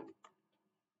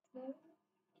blue,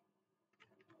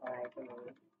 or I can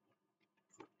use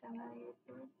sky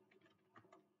blue.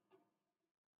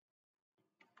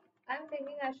 I'm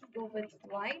thinking I should go with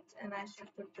white and I should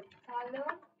put the color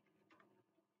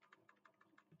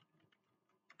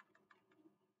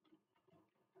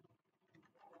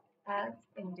as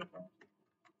indigo.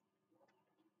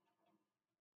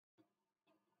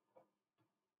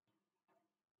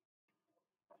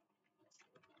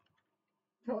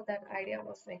 So that idea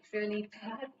was like really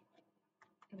bad.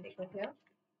 Indigo here.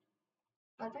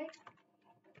 Alright.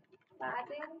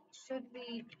 Padding should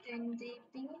be 10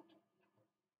 dB.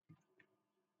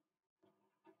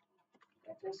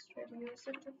 Let's just reduce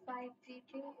it to 5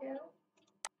 dB here.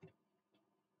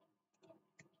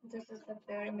 This is the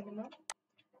bare minimum.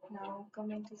 Now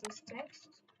coming to this text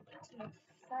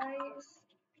size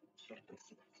should be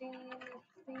 16. Let's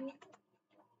see.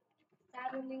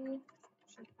 Family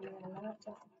should be a lot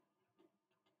of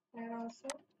there also.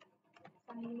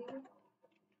 Family.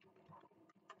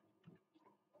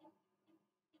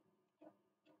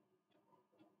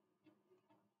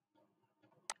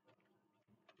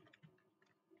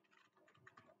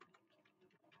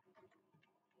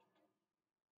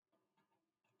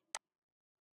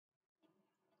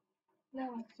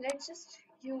 Now let's just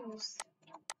use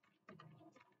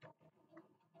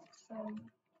some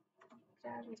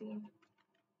gravity.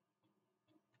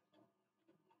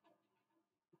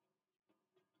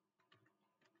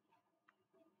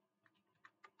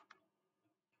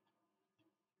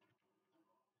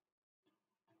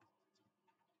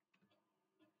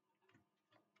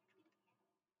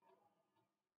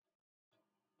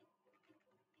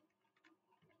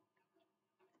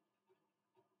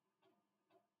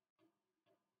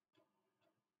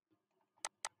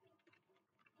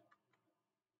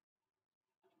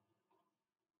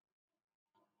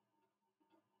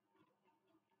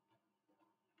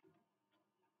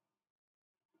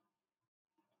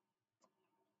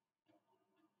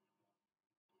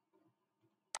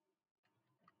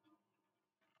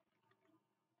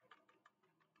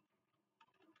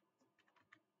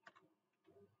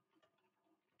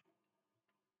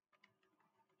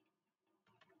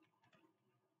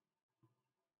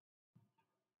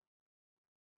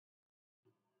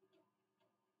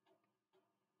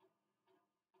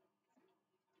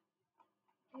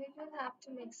 You will have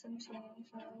to make some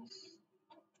changes.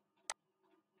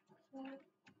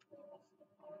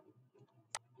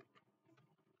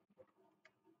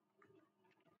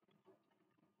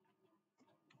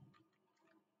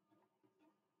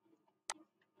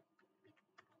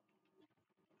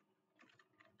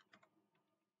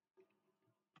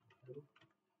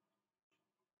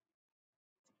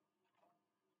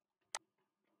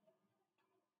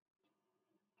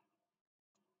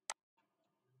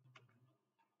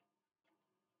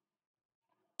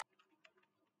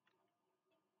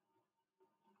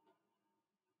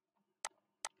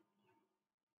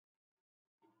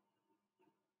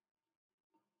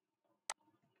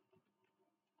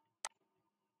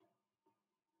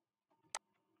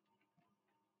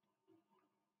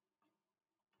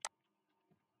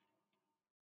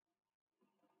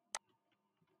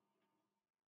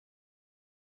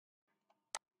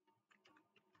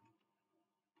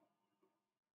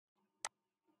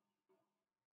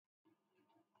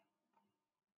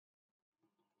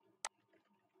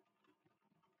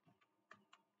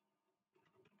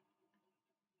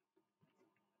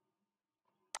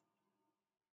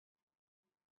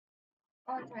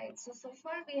 Alright, so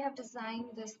far we have designed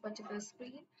this particular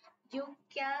screen. You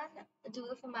can do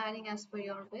the formatting as per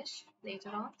your wish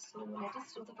later on. So let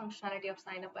us do the functionality of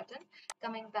sign up button.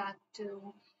 Coming back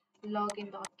to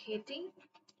login.kt,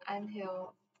 and here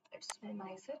let's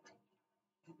minimize it.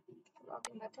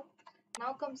 Login button.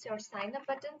 Now comes your sign up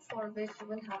button, for which you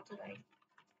will have to write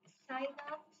sign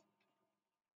up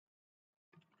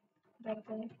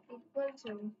button equal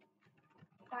to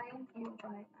find you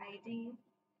by ID.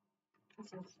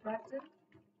 This is button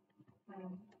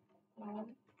and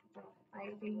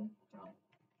ID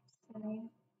sign.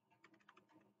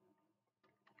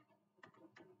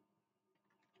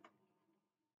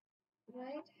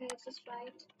 Right, here just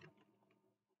write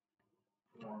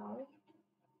wow.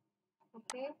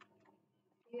 Okay,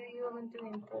 here you are going to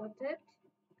import it.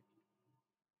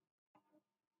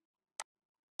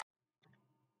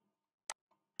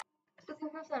 So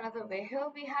this is another way. Here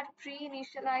we had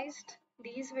pre-initialized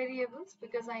these variables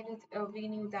because we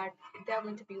knew that they are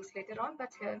going to be used later on, but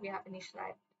here we have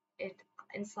initialized it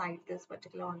inside this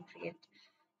particular onCreate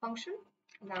function.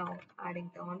 Now adding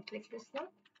the onClick listener,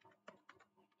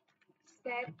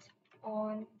 set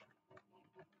on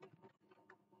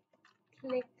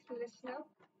click listener.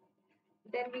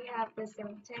 Then we have this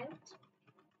intent.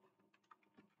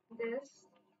 This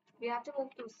we have to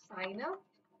move to sign up.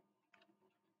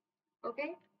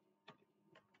 Okay,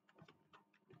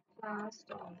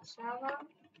 class.java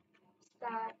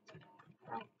start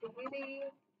activity.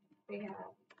 We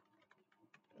have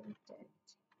intent,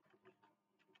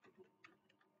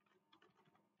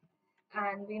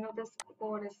 and we know this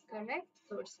code is correct,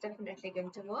 so it's definitely going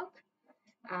to work.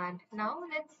 And now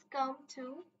let's come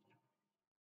to,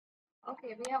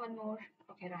 okay, we have one more.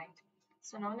 Okay, right.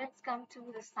 So now let's come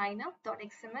to the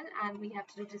signup.xml, and we have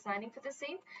to do designing for the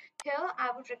same. Here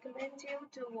I would recommend you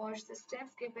to watch the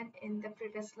steps given in the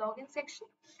previous login section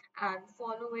and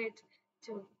follow it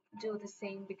to do the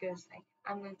same, because like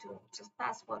I'm going to just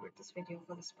fast forward this video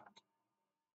for this part.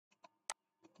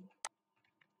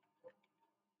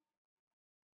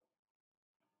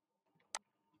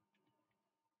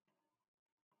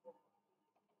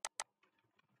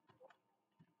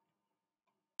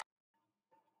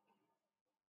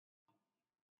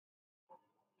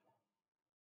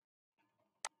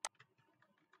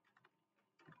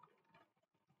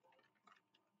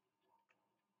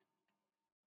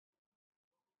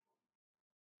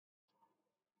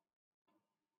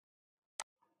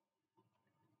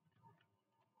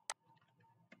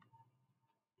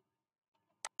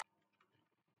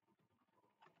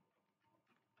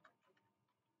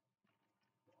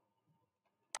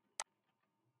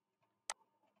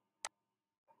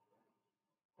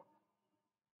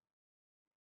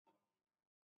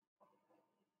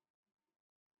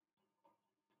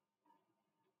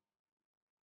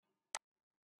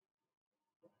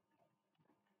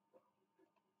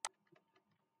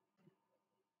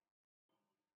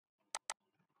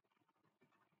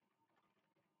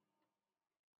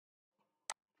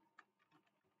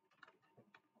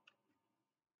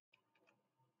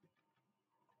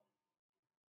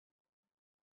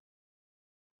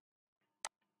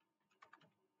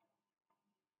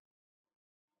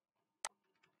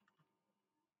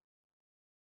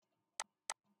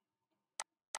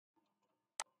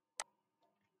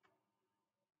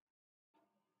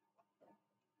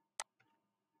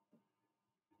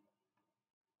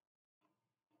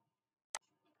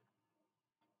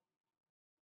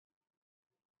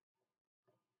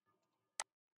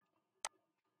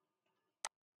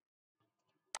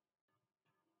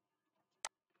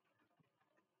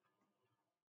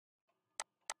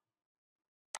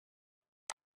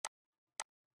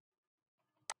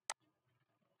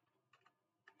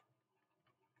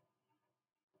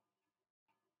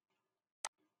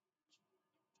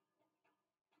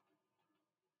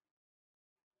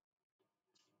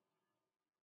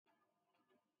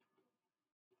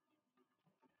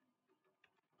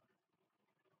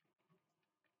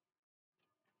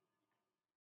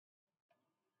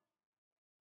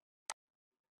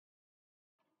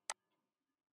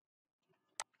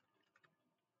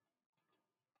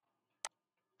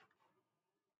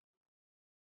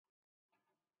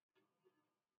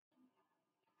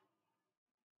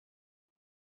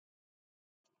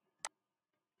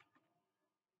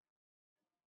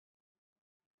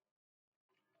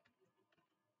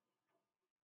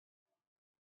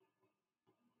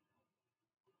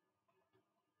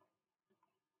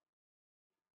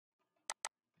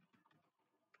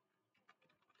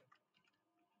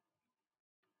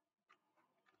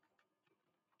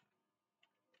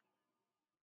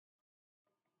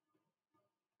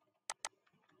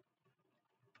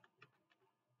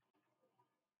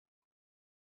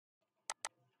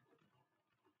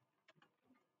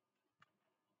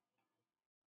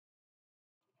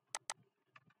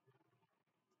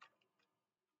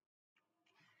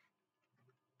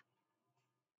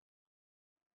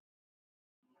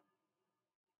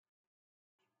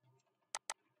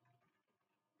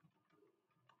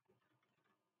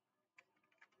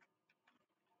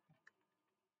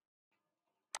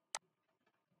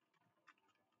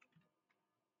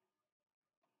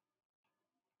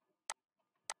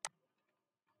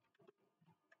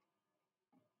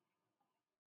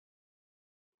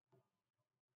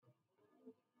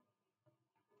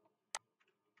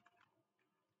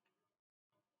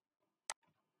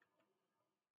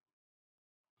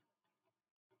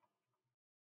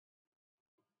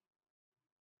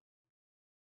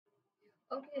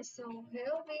 Okay, so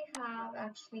here we have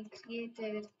actually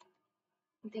created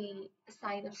the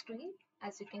sign up screen,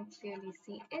 as you can clearly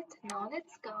see it. Now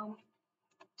let's come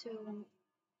to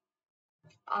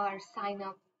our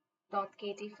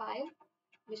signup.kt file,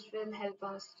 which will help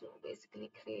us to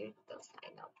basically create the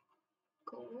sign up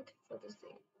code for the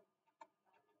same.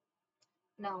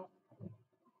 Now,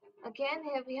 again,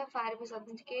 here we have Firebase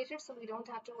authenticated, so we don't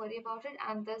have to worry about it.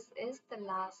 And this is the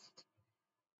last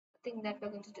thing that we're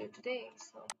going to do today.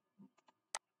 So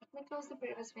let me close the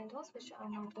previous windows, which are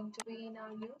not going to be in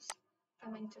our use.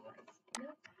 Coming to us.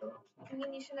 So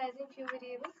reinitializing few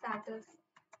variables, that is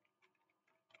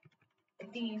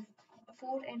these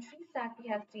 4 entries that we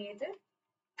have created.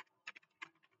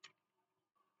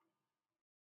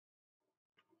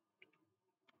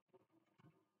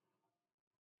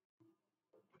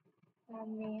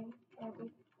 Name,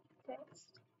 edit,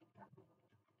 text.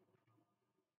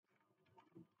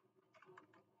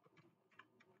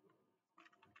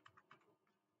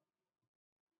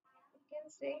 You can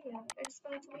say here it's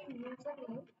going to be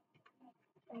username,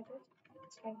 edit,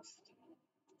 text.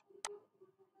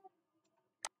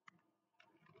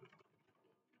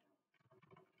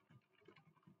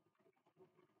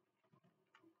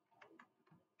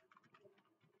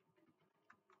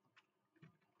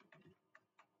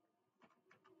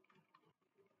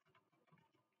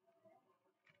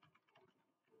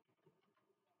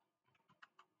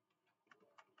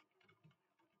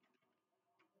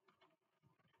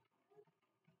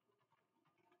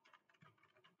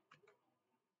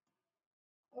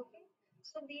 Okay,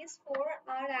 so these 4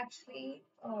 are actually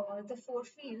the 4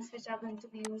 fields which are going to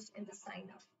be used in the sign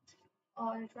up.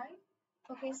 All right.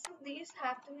 Okay, so these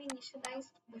have to be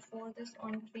initialized before this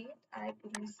on create. I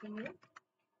couldn't see it.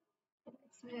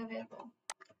 So here we go.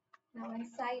 Now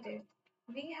inside it,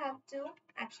 we have to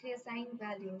actually assign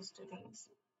values to these.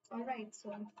 All right, so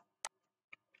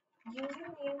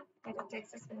username edit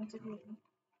text is going to be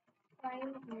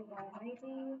find user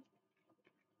ID.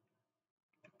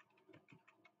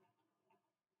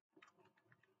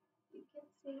 You can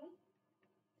see,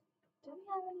 do we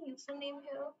have any username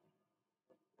here?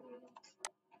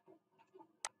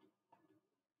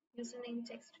 Username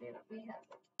text field, we have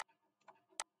it.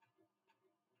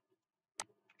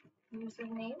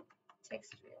 Username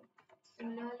text field.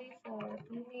 Similarly, for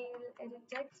email edit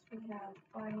text, we have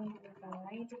find user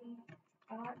ID,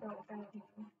 r.id,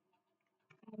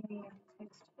 email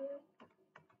text field.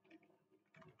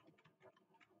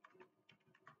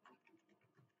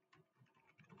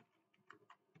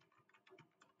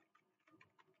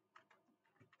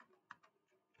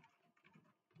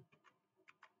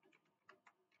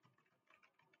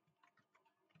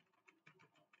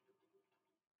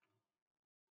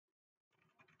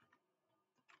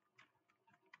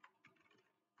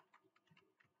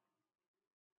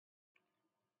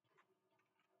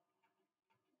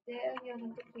 There you're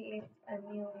going to create a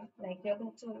new, like you're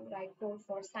going to write code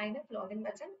for sign up login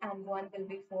button, and one will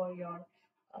be for your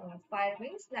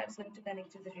Firebase that's going to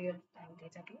connect to the real-time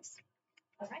database.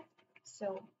 All right,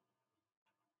 so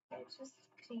let's just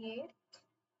create.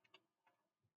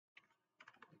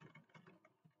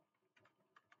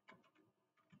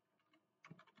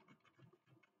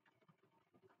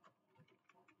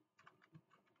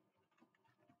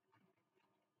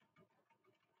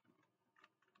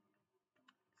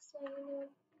 Sign up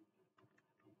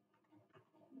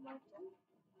button.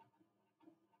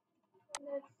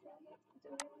 Let's see,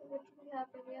 what do we have?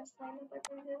 We have sign up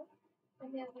button here,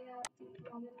 and here we have the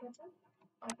login button.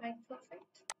 All right,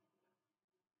 perfect.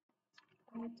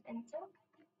 Hit enter.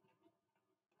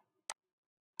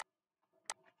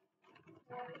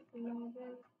 Right,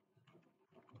 login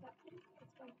button.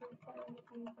 It's going to find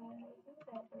the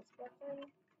that is button.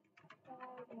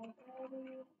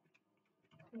 Already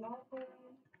login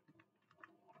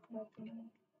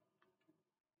button.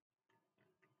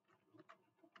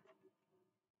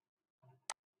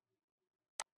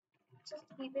 Just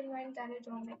keep in mind that you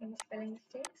don't make any spelling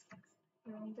mistakes.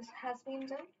 This has been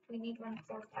done. We need one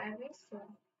for Firebase. So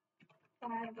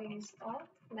Firebase off,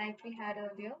 like we had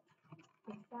earlier.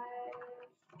 Firebase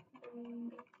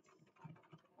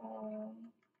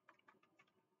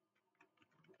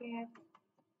get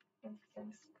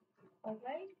instance.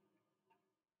 Alright.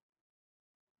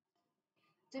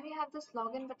 Do we have this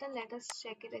login button? Let us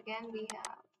check it again. We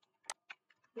have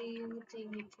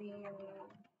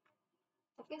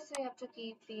okay, so you have to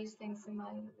keep these things in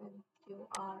mind when you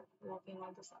are working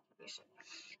on this application.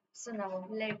 So now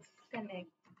let's connect.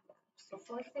 So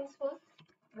first things first,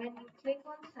 when you click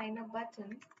on sign up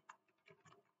button,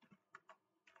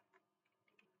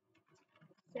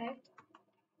 set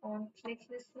on click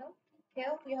listener.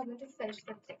 Here we are going to fetch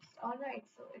the text. Alright,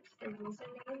 so it's the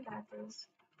username, that is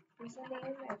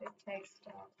username edit text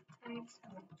dot text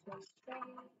to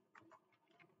string,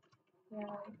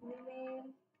 your email,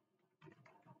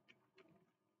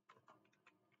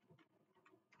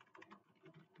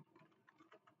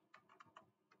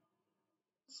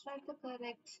 just write the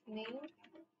correct name.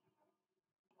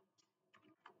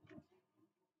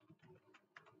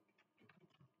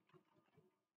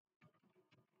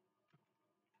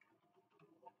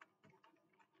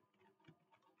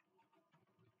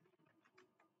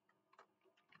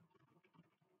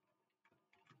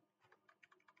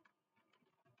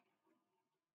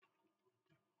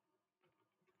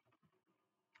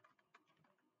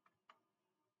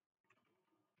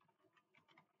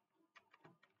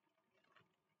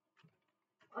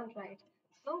 Alright,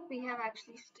 so we have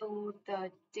actually stored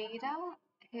the data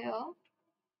here.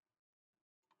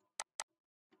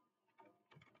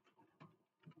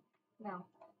 Now,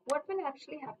 what will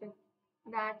actually happen?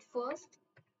 That first,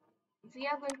 we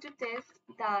are going to test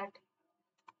that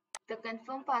the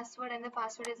confirm password and the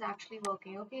password is actually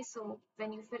working. Okay, so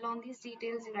when you fill on these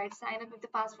details, you write sign up if the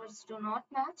passwords do not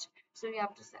match. So you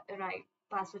have to write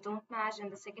password don't match, and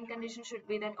the second condition should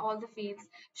be that all the fields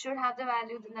should have the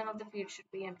value, none of the fields should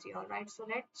be empty. All right, so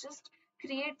let's just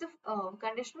create the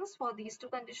conditionals for these two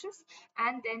conditions,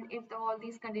 and then if all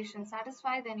these conditions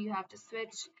satisfy, then you have to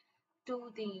switch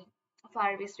to the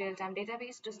Firebase Realtime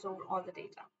database to store all the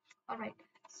data. All right,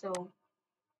 so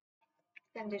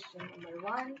condition number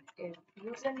one, if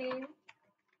username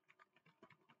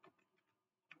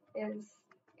is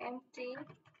empty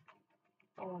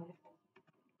or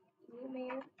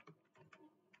email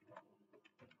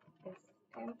is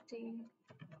empty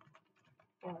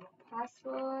or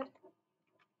password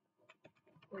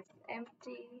is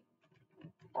empty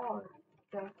or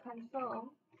the confirm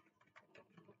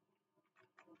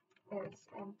is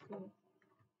empty,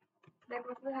 then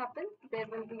what will happen? There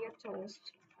will be a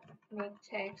toast, make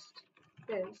text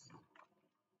this,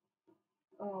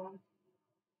 fill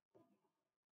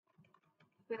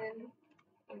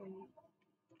in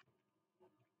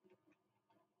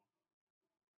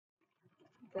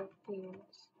the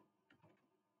fields.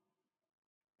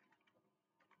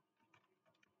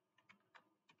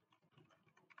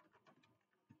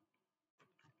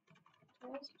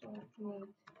 Toast dot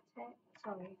make text,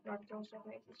 sorry, not toast dot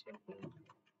make, it should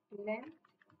be length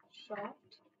short,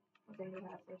 then you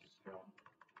have this long.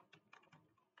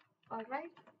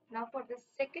 Alright, now for the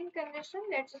second condition,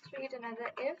 let's just create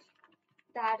another if,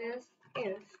 that is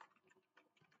if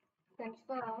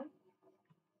confirm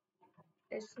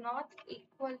is not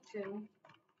equal to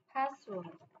password,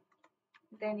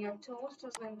 then your toast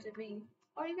is going to be,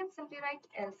 or you can simply write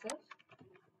else if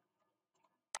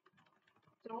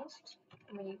toast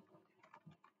make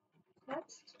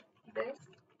text this,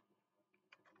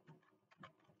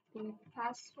 the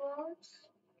passwords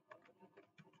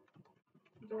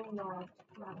do not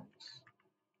match,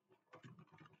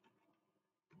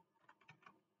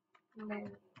 then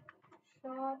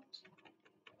short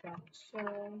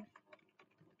capture.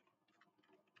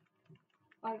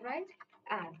 Alright,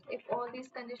 and if all these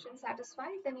conditions satisfy,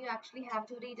 then you actually have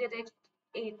to redirect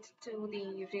it to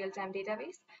the real-time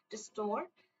database to store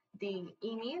the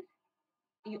email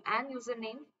and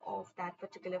username of that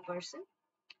particular person.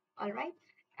 Alright,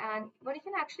 and what you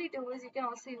can actually do is you can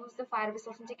also use the Firebase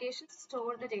authentication to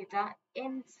store the data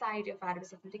inside your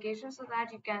Firebase authentication so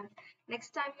that you can,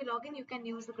 next time you log in, you can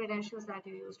use the credentials that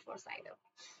you used for sign up.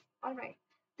 Alright,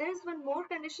 there is one more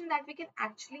condition that we can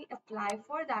actually apply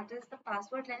for, that is the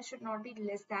password length should not be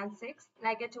less than 6,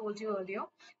 like I told you earlier,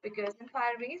 because in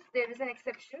Firebase there is an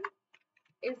exception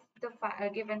if the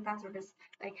given password is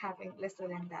like having lesser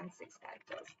than 6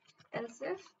 characters. Else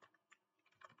if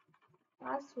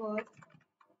password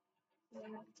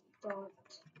dot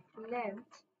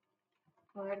length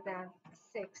more than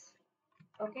 6.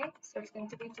 Okay, so it's going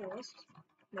to be toast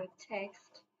make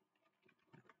text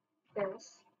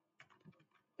this,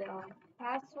 the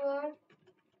password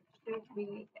should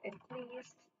be at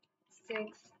least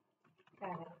 6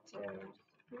 characters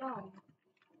long.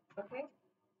 Okay,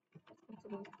 it's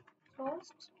going to be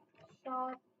toast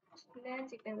short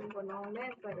length, you can do a long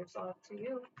length, but it's all up to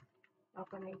you. Now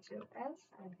coming to else,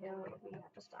 and here we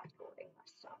have to start coding our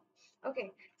stuff.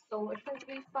 Okay, so it's going to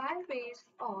be Firebase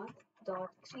auth dot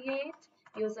create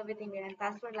user with email and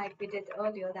password like we did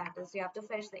earlier. That is, you have to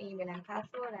fetch the email and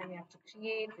password, and you have to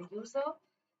create the user.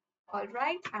 All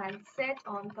right, and set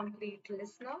on complete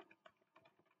listener.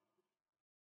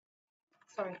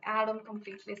 Sorry, add on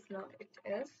complete listener it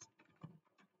is.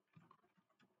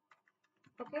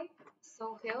 Okay,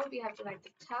 so here we have to write the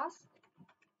task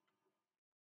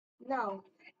Now,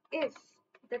 if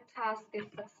the task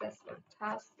is successful,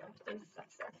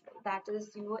 that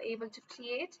is, you were able to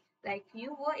create, like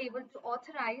you were able to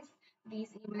authorize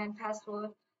these email and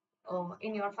password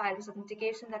in your Firebase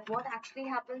authentication, that what actually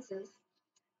happens is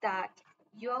that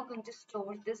you are going to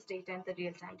store this data in the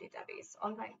real-time database.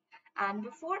 All right. And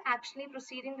before actually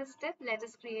proceeding this step, let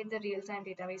us create the real-time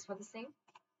database for the same.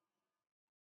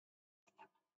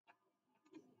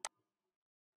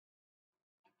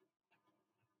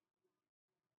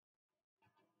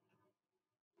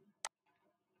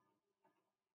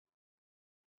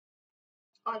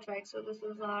 All right, so this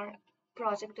is our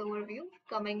project overview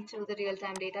coming to the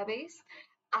real-time database.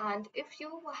 And if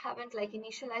you haven't like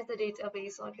initialized the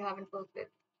database or you haven't worked with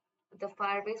the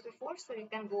Firebase before, so you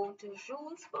can go to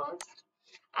rules first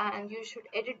and you should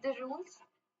edit the rules.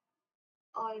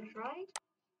 All right.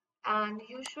 And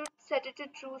you should set it to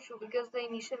true because the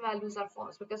initial values are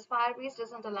false, because Firebase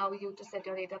doesn't allow you to set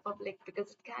your data public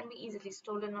because it can be easily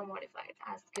stolen or modified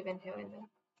as given here in the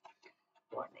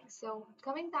warning. So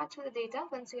coming back to the data,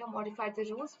 once you have modified the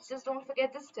rules, just don't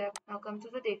forget this step. Now come to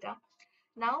the data.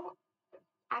 Now,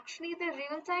 actually the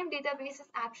real-time database is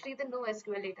actually the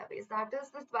NoSQL database. That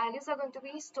is, the values are going to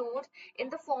be stored in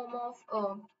the form of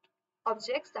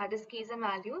objects, that is keys and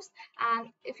values,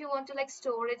 and if you want to like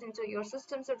store it into your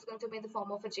system, so it's going to be in the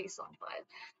form of a JSON file.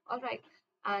 All right.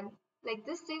 And like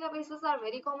these databases are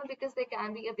very common because they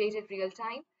can be updated real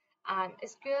time, and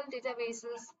SQL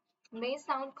databases may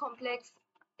sound complex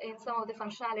in some of the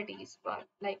functionalities, but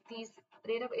like these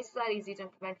databases are easy to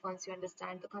implement once you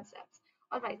understand the concepts.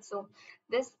 All right, so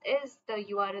this is the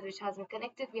URL which has been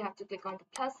connected. We have to click on the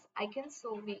plus icon,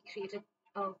 so we created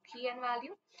a key and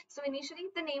value. So initially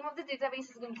the name of the database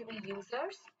is going to be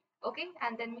users, okay,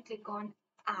 and then we click on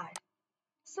add.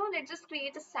 So let's just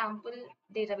create a sample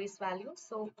database value.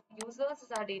 So users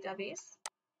is our database,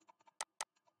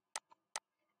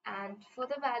 and for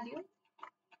the value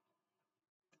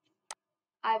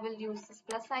I will use this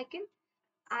plus icon.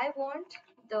 I want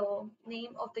the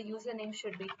name of the username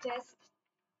should be test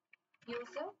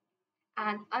user,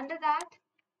 and under that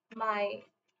my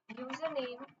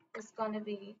username is going to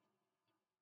be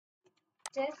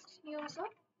test user,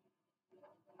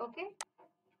 okay.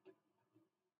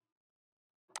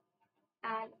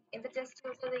 And in the test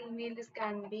user, the email is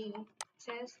can be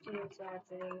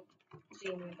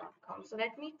testuser@gmail.com. So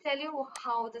let me tell you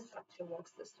how the structure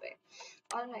works this way.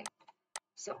 All right.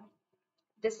 So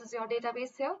this is your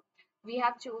database here. We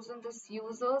have chosen this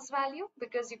users value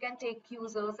because you can take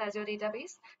users as your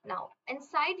database. Now,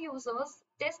 inside users,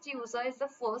 test user is the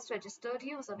first registered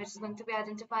user, which is going to be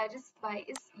identified by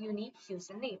its unique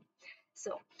username.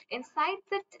 So inside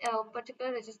that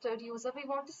particular registered user, we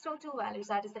want to store two values,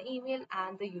 that is the email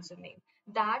and the username.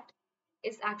 That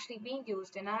is actually being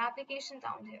used in our application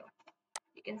down here.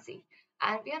 You can see.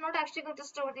 And we are not actually going to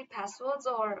store the passwords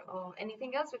or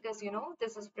anything else because, you know,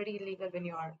 this is pretty illegal when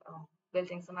you are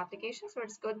building some applications. So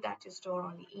it's good that you store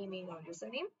only email or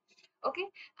username. Okay,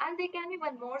 and there can be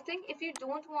one more thing. If you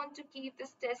don't want to keep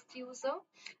this test user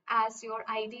as your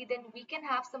ID, then we can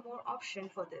have some more option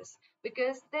for this,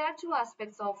 because there are two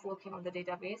aspects of working on the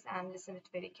database, and listen it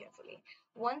very carefully.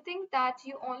 One thing, that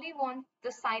you only want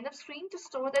the sign up screen to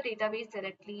store the database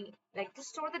directly, like to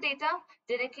store the data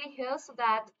directly here, so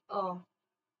that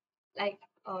like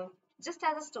just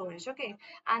as a storage, okay.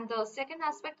 And the second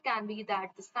aspect can be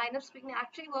that the sign up screen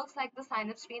actually works like the sign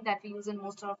up screen that we use in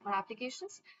most of our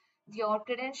applications. Your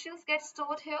credentials get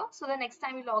stored here, so the next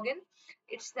time you log in,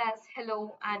 it says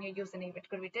hello and your username. It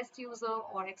could be test user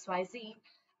or XYZ.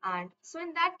 And so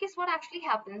in that case, what actually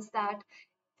happens that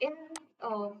in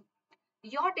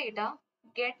your data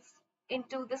gets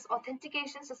into this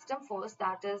authentication system first,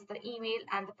 that is the email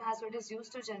and the password is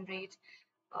used to generate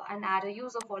and add a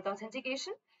user for the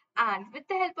authentication. And with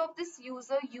the help of this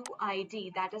user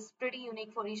UID, that is pretty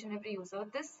unique for each and every user,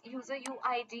 this user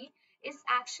UID is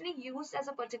actually used as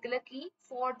a particular key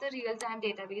for the real-time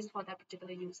database for that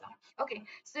particular user. Okay,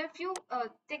 so if you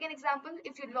take an example,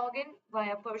 if you log in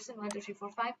via person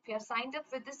 12345, if you have signed up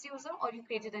with this user or you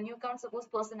created a new account, suppose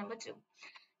person number 2,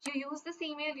 you use this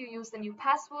email, you use the new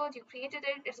password, you created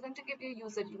it, it's going to give you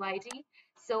user UID.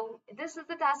 So this is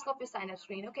the task of your sign up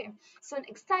screen. Okay, so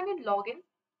next time you log in,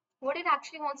 what it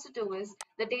actually wants to do is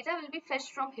the data will be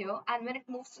fetched from here, and when it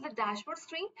moves to the dashboard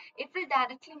screen, it will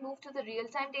directly move to the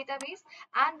real-time database,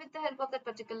 and with the help of that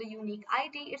particular unique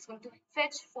ID, it's going to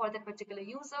fetch for that particular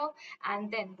user, and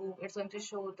then boom, it's going to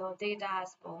show the data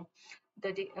as per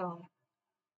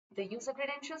the user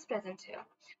credentials present here.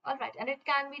 All right, and it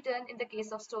can be done in the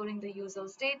case of storing the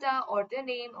user's data or their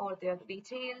name or their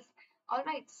details. All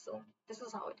right, so this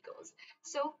is how it goes.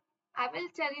 So I will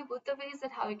tell you both the ways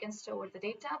that how you can store the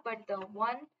data, but the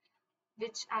one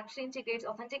which actually integrates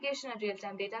authentication and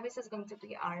real-time database is going to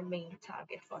be our main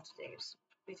target for today's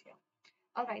video.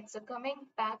 All right, so coming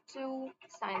back to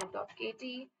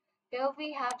signup.kt, here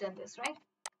we have done this, right?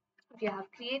 We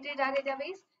have created our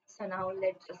database. So now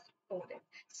let's just code it.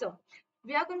 So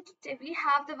we are going to we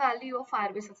have the value of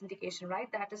Firebase authentication,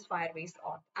 right? That is Firebase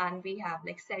auth, and we have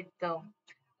like set the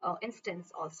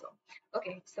instance also.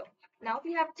 Okay, so now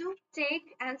we have to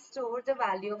take and store the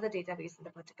value of the database in the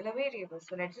particular variable.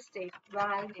 So let's just take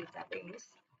val database.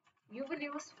 You will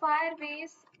use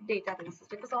Firebase databases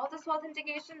because all this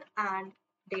authentication and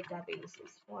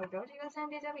databases for your real-time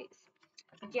database.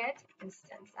 Get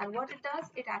instance, and what it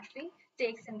does, it actually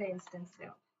takes in the instance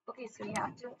here. Okay, so we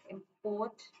have to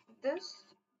import this.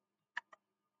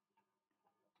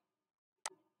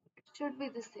 It should be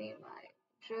the same.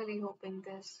 I'm really hoping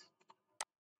this.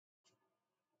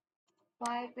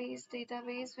 Firebase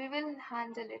database, we will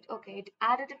handle it. Okay,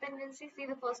 add a dependency. See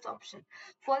the first option.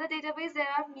 For the database, there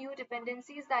are new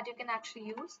dependencies that you can actually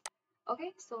use.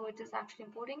 Okay, so it is actually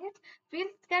importing it. We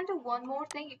can do one more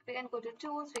thing. We can go to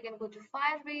tools, we can go to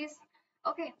Firebase.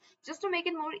 Okay, just to make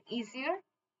it more easier,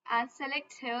 and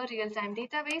select here real-time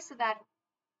database so that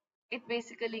it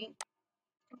basically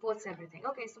imports everything.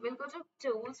 Okay, so we'll go to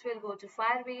tools, we'll go to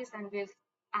Firebase, and we'll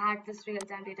add this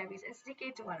real-time database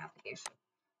SDK to our application,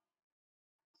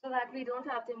 so that we don't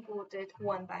have to import it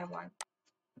one by one.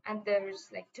 And there's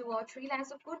like 2 or 3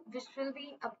 lines of code which will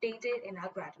be updated in our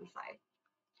Gradle file.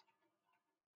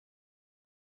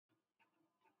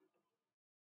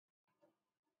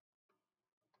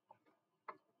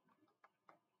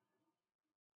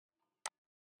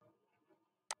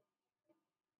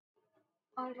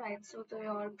 Alright, so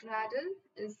your Gradle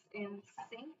is in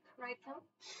sync right now.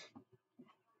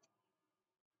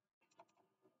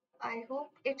 I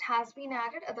hope it has been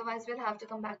added, otherwise we'll have to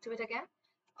come back to it again.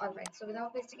 Alright, so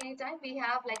without wasting any time, we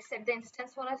have like set the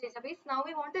instance for our database. Now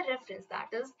we want the reference, that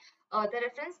is the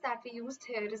reference that we used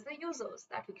here is the users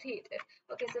that we created.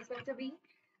 Okay, so it's going to be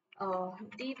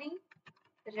db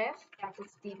ref, that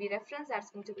is db reference, that's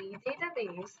going to be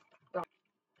database dot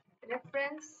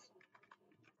reference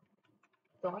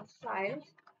dot child,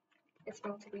 it's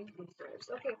going to be users.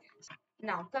 Okay,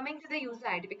 now coming to the user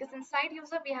ID, because inside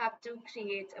user we have to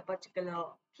create a particular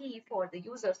key for the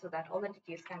user so that all the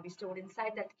keys can be stored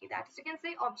inside that key. That is, you can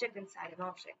say object inside an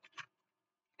object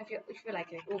if you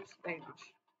like it. Oops, very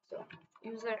much. So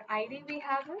user ID we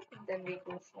have it, then we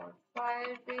go for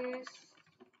Firebase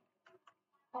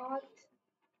auth,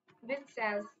 which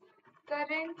says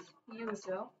current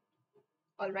user.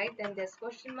 All right, then there's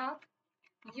question mark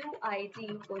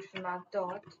UID question mark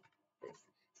dot this.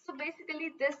 So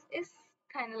basically this is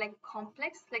kind of like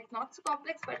complex, like not so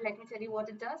complex, but let me tell you what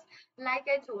it does. Like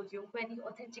I told you, when you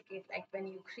authenticate, like when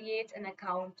you create an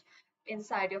account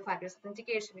inside your Firebase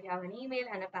authentication, we have an email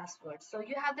and a password. So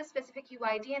you have the specific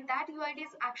UID, and that UID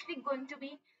is actually going to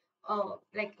be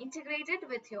like integrated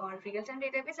with your real-time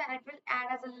database, and it will add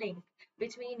as a link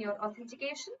between your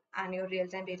authentication and your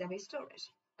real-time database storage.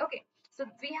 Okay, so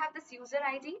we have this user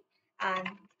ID, and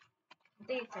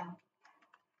data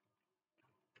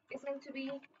is going to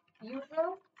be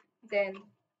user, then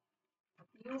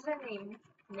username,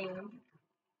 name,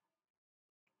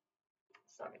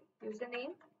 sorry,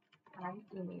 username and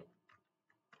email.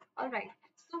 All right.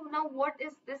 So now what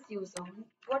is this user?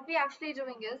 What we actually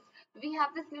doing is we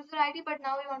have this user ID, but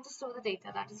now we want to store the data.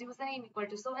 That is username equal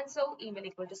to so and so, email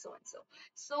equal to so and so.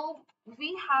 So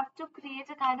we have to create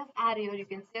a kind of array, or you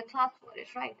can say a class for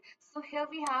it, right? So here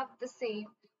we have the same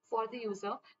for the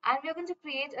user, and we are going to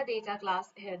create a data class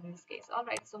here in this case. All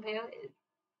right. So here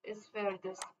is where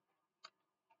this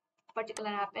particular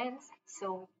app ends.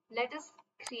 So let us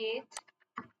create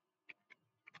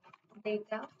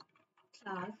data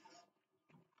class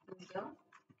user.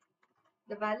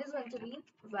 The value is going to be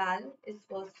val is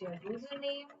first your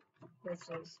username, this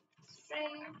is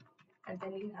string, and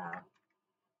then you have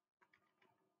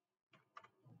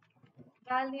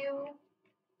value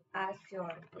as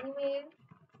your email,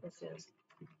 which is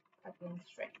again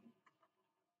string.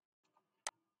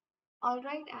 All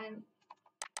right, and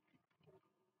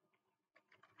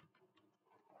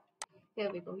here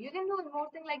we go. You can do one more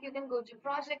thing, like you can go to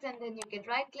project and then you can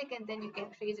right click and then you can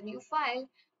create a new file,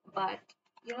 but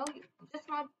you know, just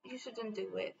not, you shouldn't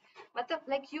do it. But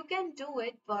like you can do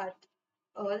it, but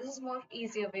this is more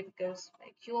easier way, because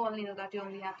like you only know that you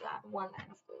only have to add one line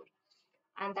of code,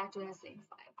 and that too in the same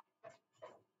file.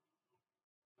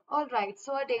 All right,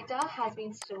 so our data has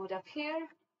been stored up here.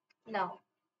 Now,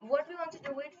 what we want to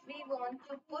do is we want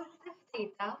to push this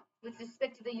data with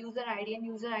respect to the user ID, and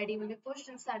user ID will be pushed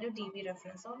inside your DB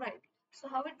reference. All right. So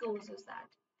how it goes is that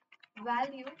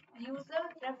value user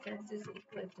reference is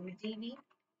equal to DB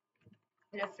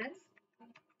reference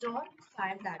dot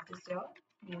file, that is your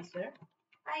user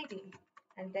ID,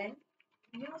 and then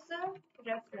user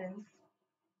reference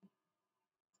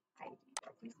ID,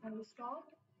 that is going to stop.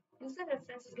 User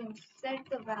reference is going to set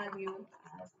the value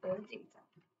as the data.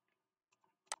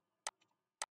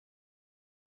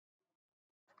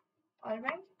 All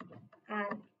right,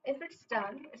 and if it's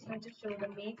done, it's going to show the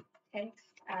make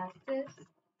text as this: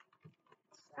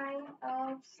 sign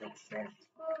up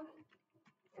successful.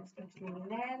 It's going to be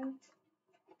length,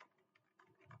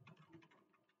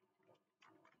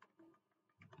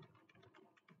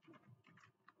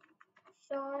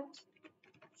 short,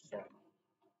 short.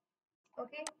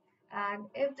 Okay, and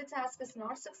if the task is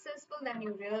not successful, then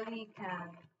you really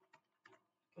can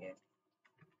give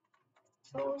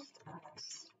toast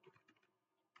as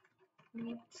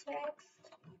make text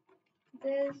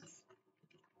this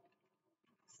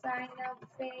sign up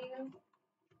fail,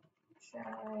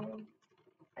 try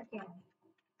again.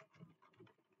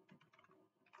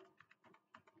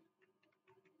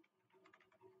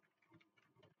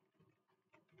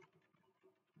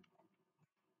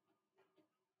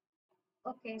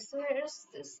 Okay, so here's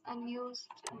this unused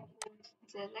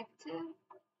directive.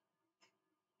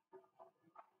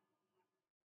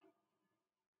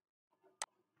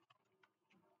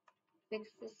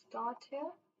 Fix this dot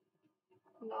here.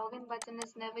 Login button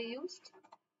is never used.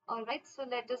 Alright, so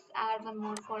let us add one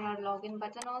more for our login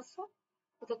button also.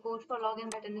 So the code for login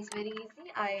button is very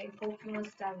easy. I hope you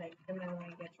must have like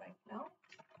remembering it right now.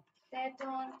 Set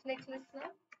on click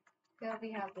listener. Here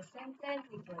we have this intent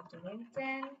equal to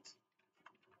intent.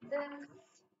 This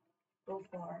go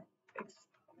for its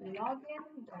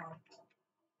login dot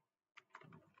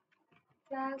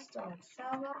class dot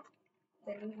shower.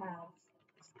 Then you have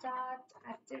start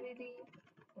activity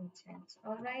intent.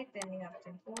 Alright, then you have to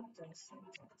import this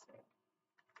intent here.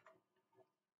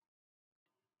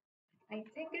 I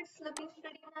think it's looking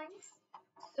pretty nice.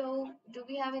 So do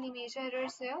we have any major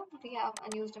errors here? We have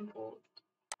unused import.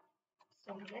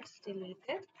 So let's delete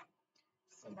it.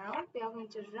 So now we are going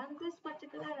to run this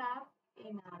particular app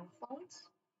in our phones.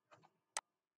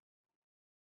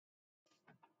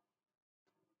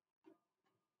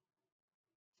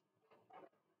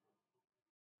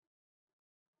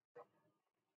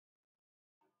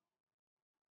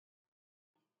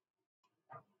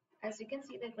 As you can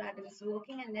see, the Gradle is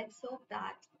working, and let's hope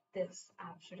that this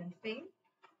app shouldn't fail.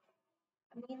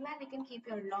 Meanwhile, you can keep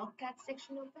your logcat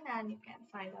section open and you can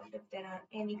find out if there are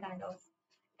any kind of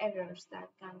errors that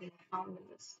can be found in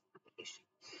this application.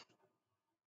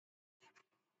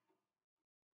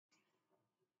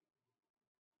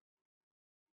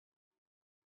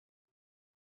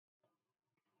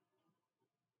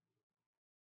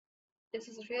 This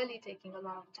is really taking a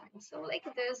lot of time. So like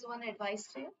there's one advice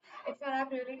to you. If your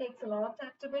app really takes a lot of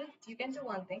time to build, you can do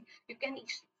one thing. You can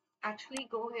actually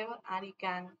go here and you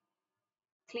can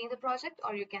clean the project,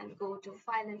 or you can go to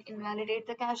file and invalidate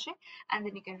the cache, and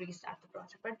then you can restart the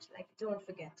project. But like don't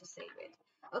forget to save it.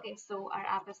 Okay, so our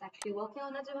app is actually working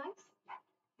on a device.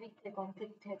 We click on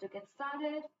click here to get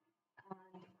started,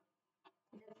 and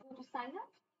let's go to sign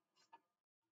up.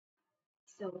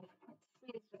 So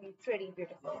it's really pretty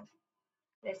beautiful.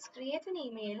 Let's create an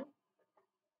email,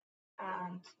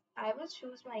 and I will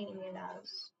choose my email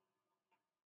as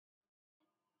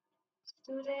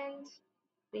student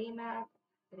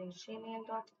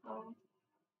vmac@gmail.com.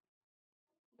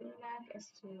 vmac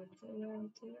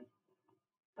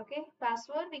Okay,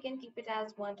 password we can keep it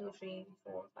as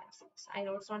 123456. I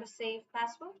know it's not a safe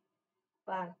password,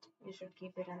 but you should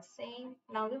keep it as same.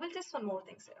 Now we will test one more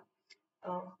things here.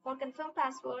 For confirm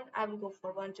password, I will go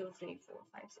for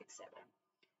 123456.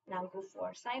 Now go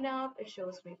for sign up. It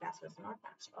shows me passwords not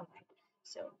matched. All right.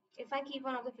 So if I keep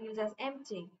one of the fields as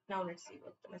empty, now let's see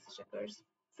what the message occurs.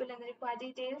 Fill in the required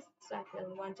details. So I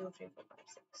fill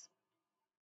 123456.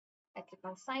 I click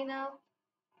on sign up.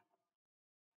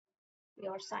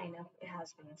 Your sign up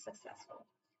has been successful.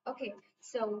 Okay,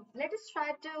 so let us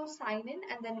try to sign in,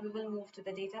 and then we will move to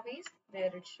the database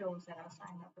where it shows that our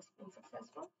sign up has been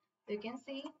successful. You can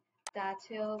see that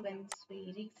here once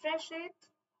we refresh it,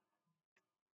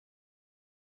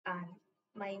 and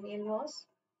my email was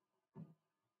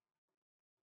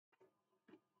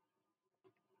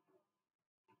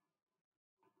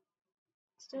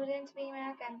student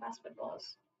VMAC and password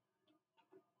was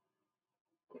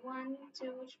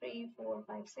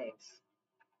 123456.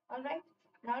 All right,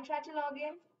 now try to log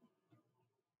in.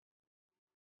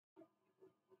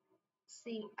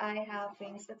 See, I have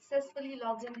been successfully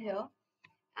logged in here,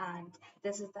 And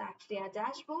this is actually our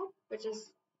dashboard, which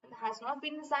is has not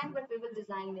been designed, but we will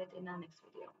design it in our next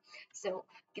video. So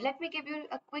let me give you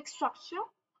a quick structure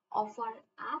of our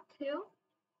app here.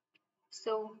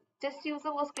 So this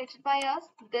user was created by us.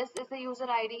 This is the user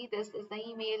ID. This is the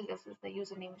email. This is the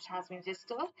username which has been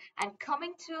registered. And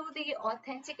coming to the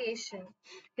authentication,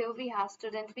 here we have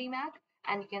student VMAC,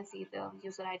 and you can see the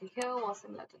user ID here was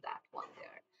similar to that one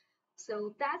there.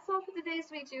 So that's all for today's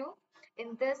video.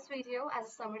 In this video, as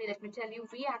a summary, let me tell you,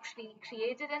 we actually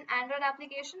created an Android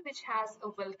application which has a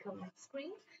welcome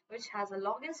screen, which has a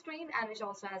login screen, and which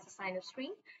also has a sign up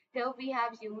screen. Here we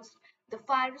have used the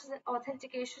Firebase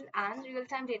authentication and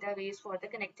real-time database for the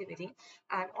connectivity,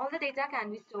 and all the data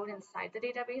can be stored inside the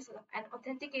database, and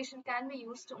authentication can be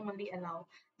used to only allow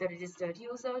the registered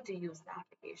user to use the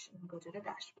application. Go to the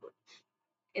dashboard.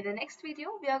 In the next video,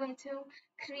 we are going to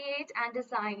create and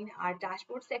design our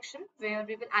dashboard section where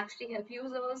we will actually help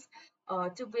users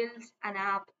to build an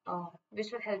app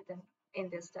which will help them in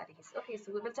their studies. Okay,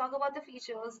 so we will talk about the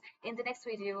features in the next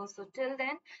video. So till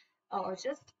then,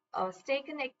 just stay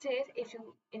connected. If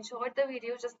you enjoyed the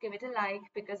video, just give it a like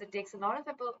because it takes a lot of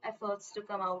efforts to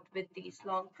come out with these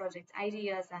long project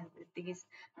ideas and with these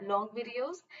long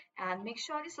videos. And make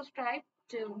sure you subscribe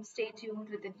to stay tuned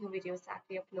with the new videos that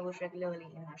we upload regularly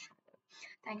in our channel.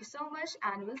 Thank you so much,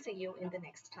 and we'll see you in the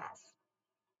next class.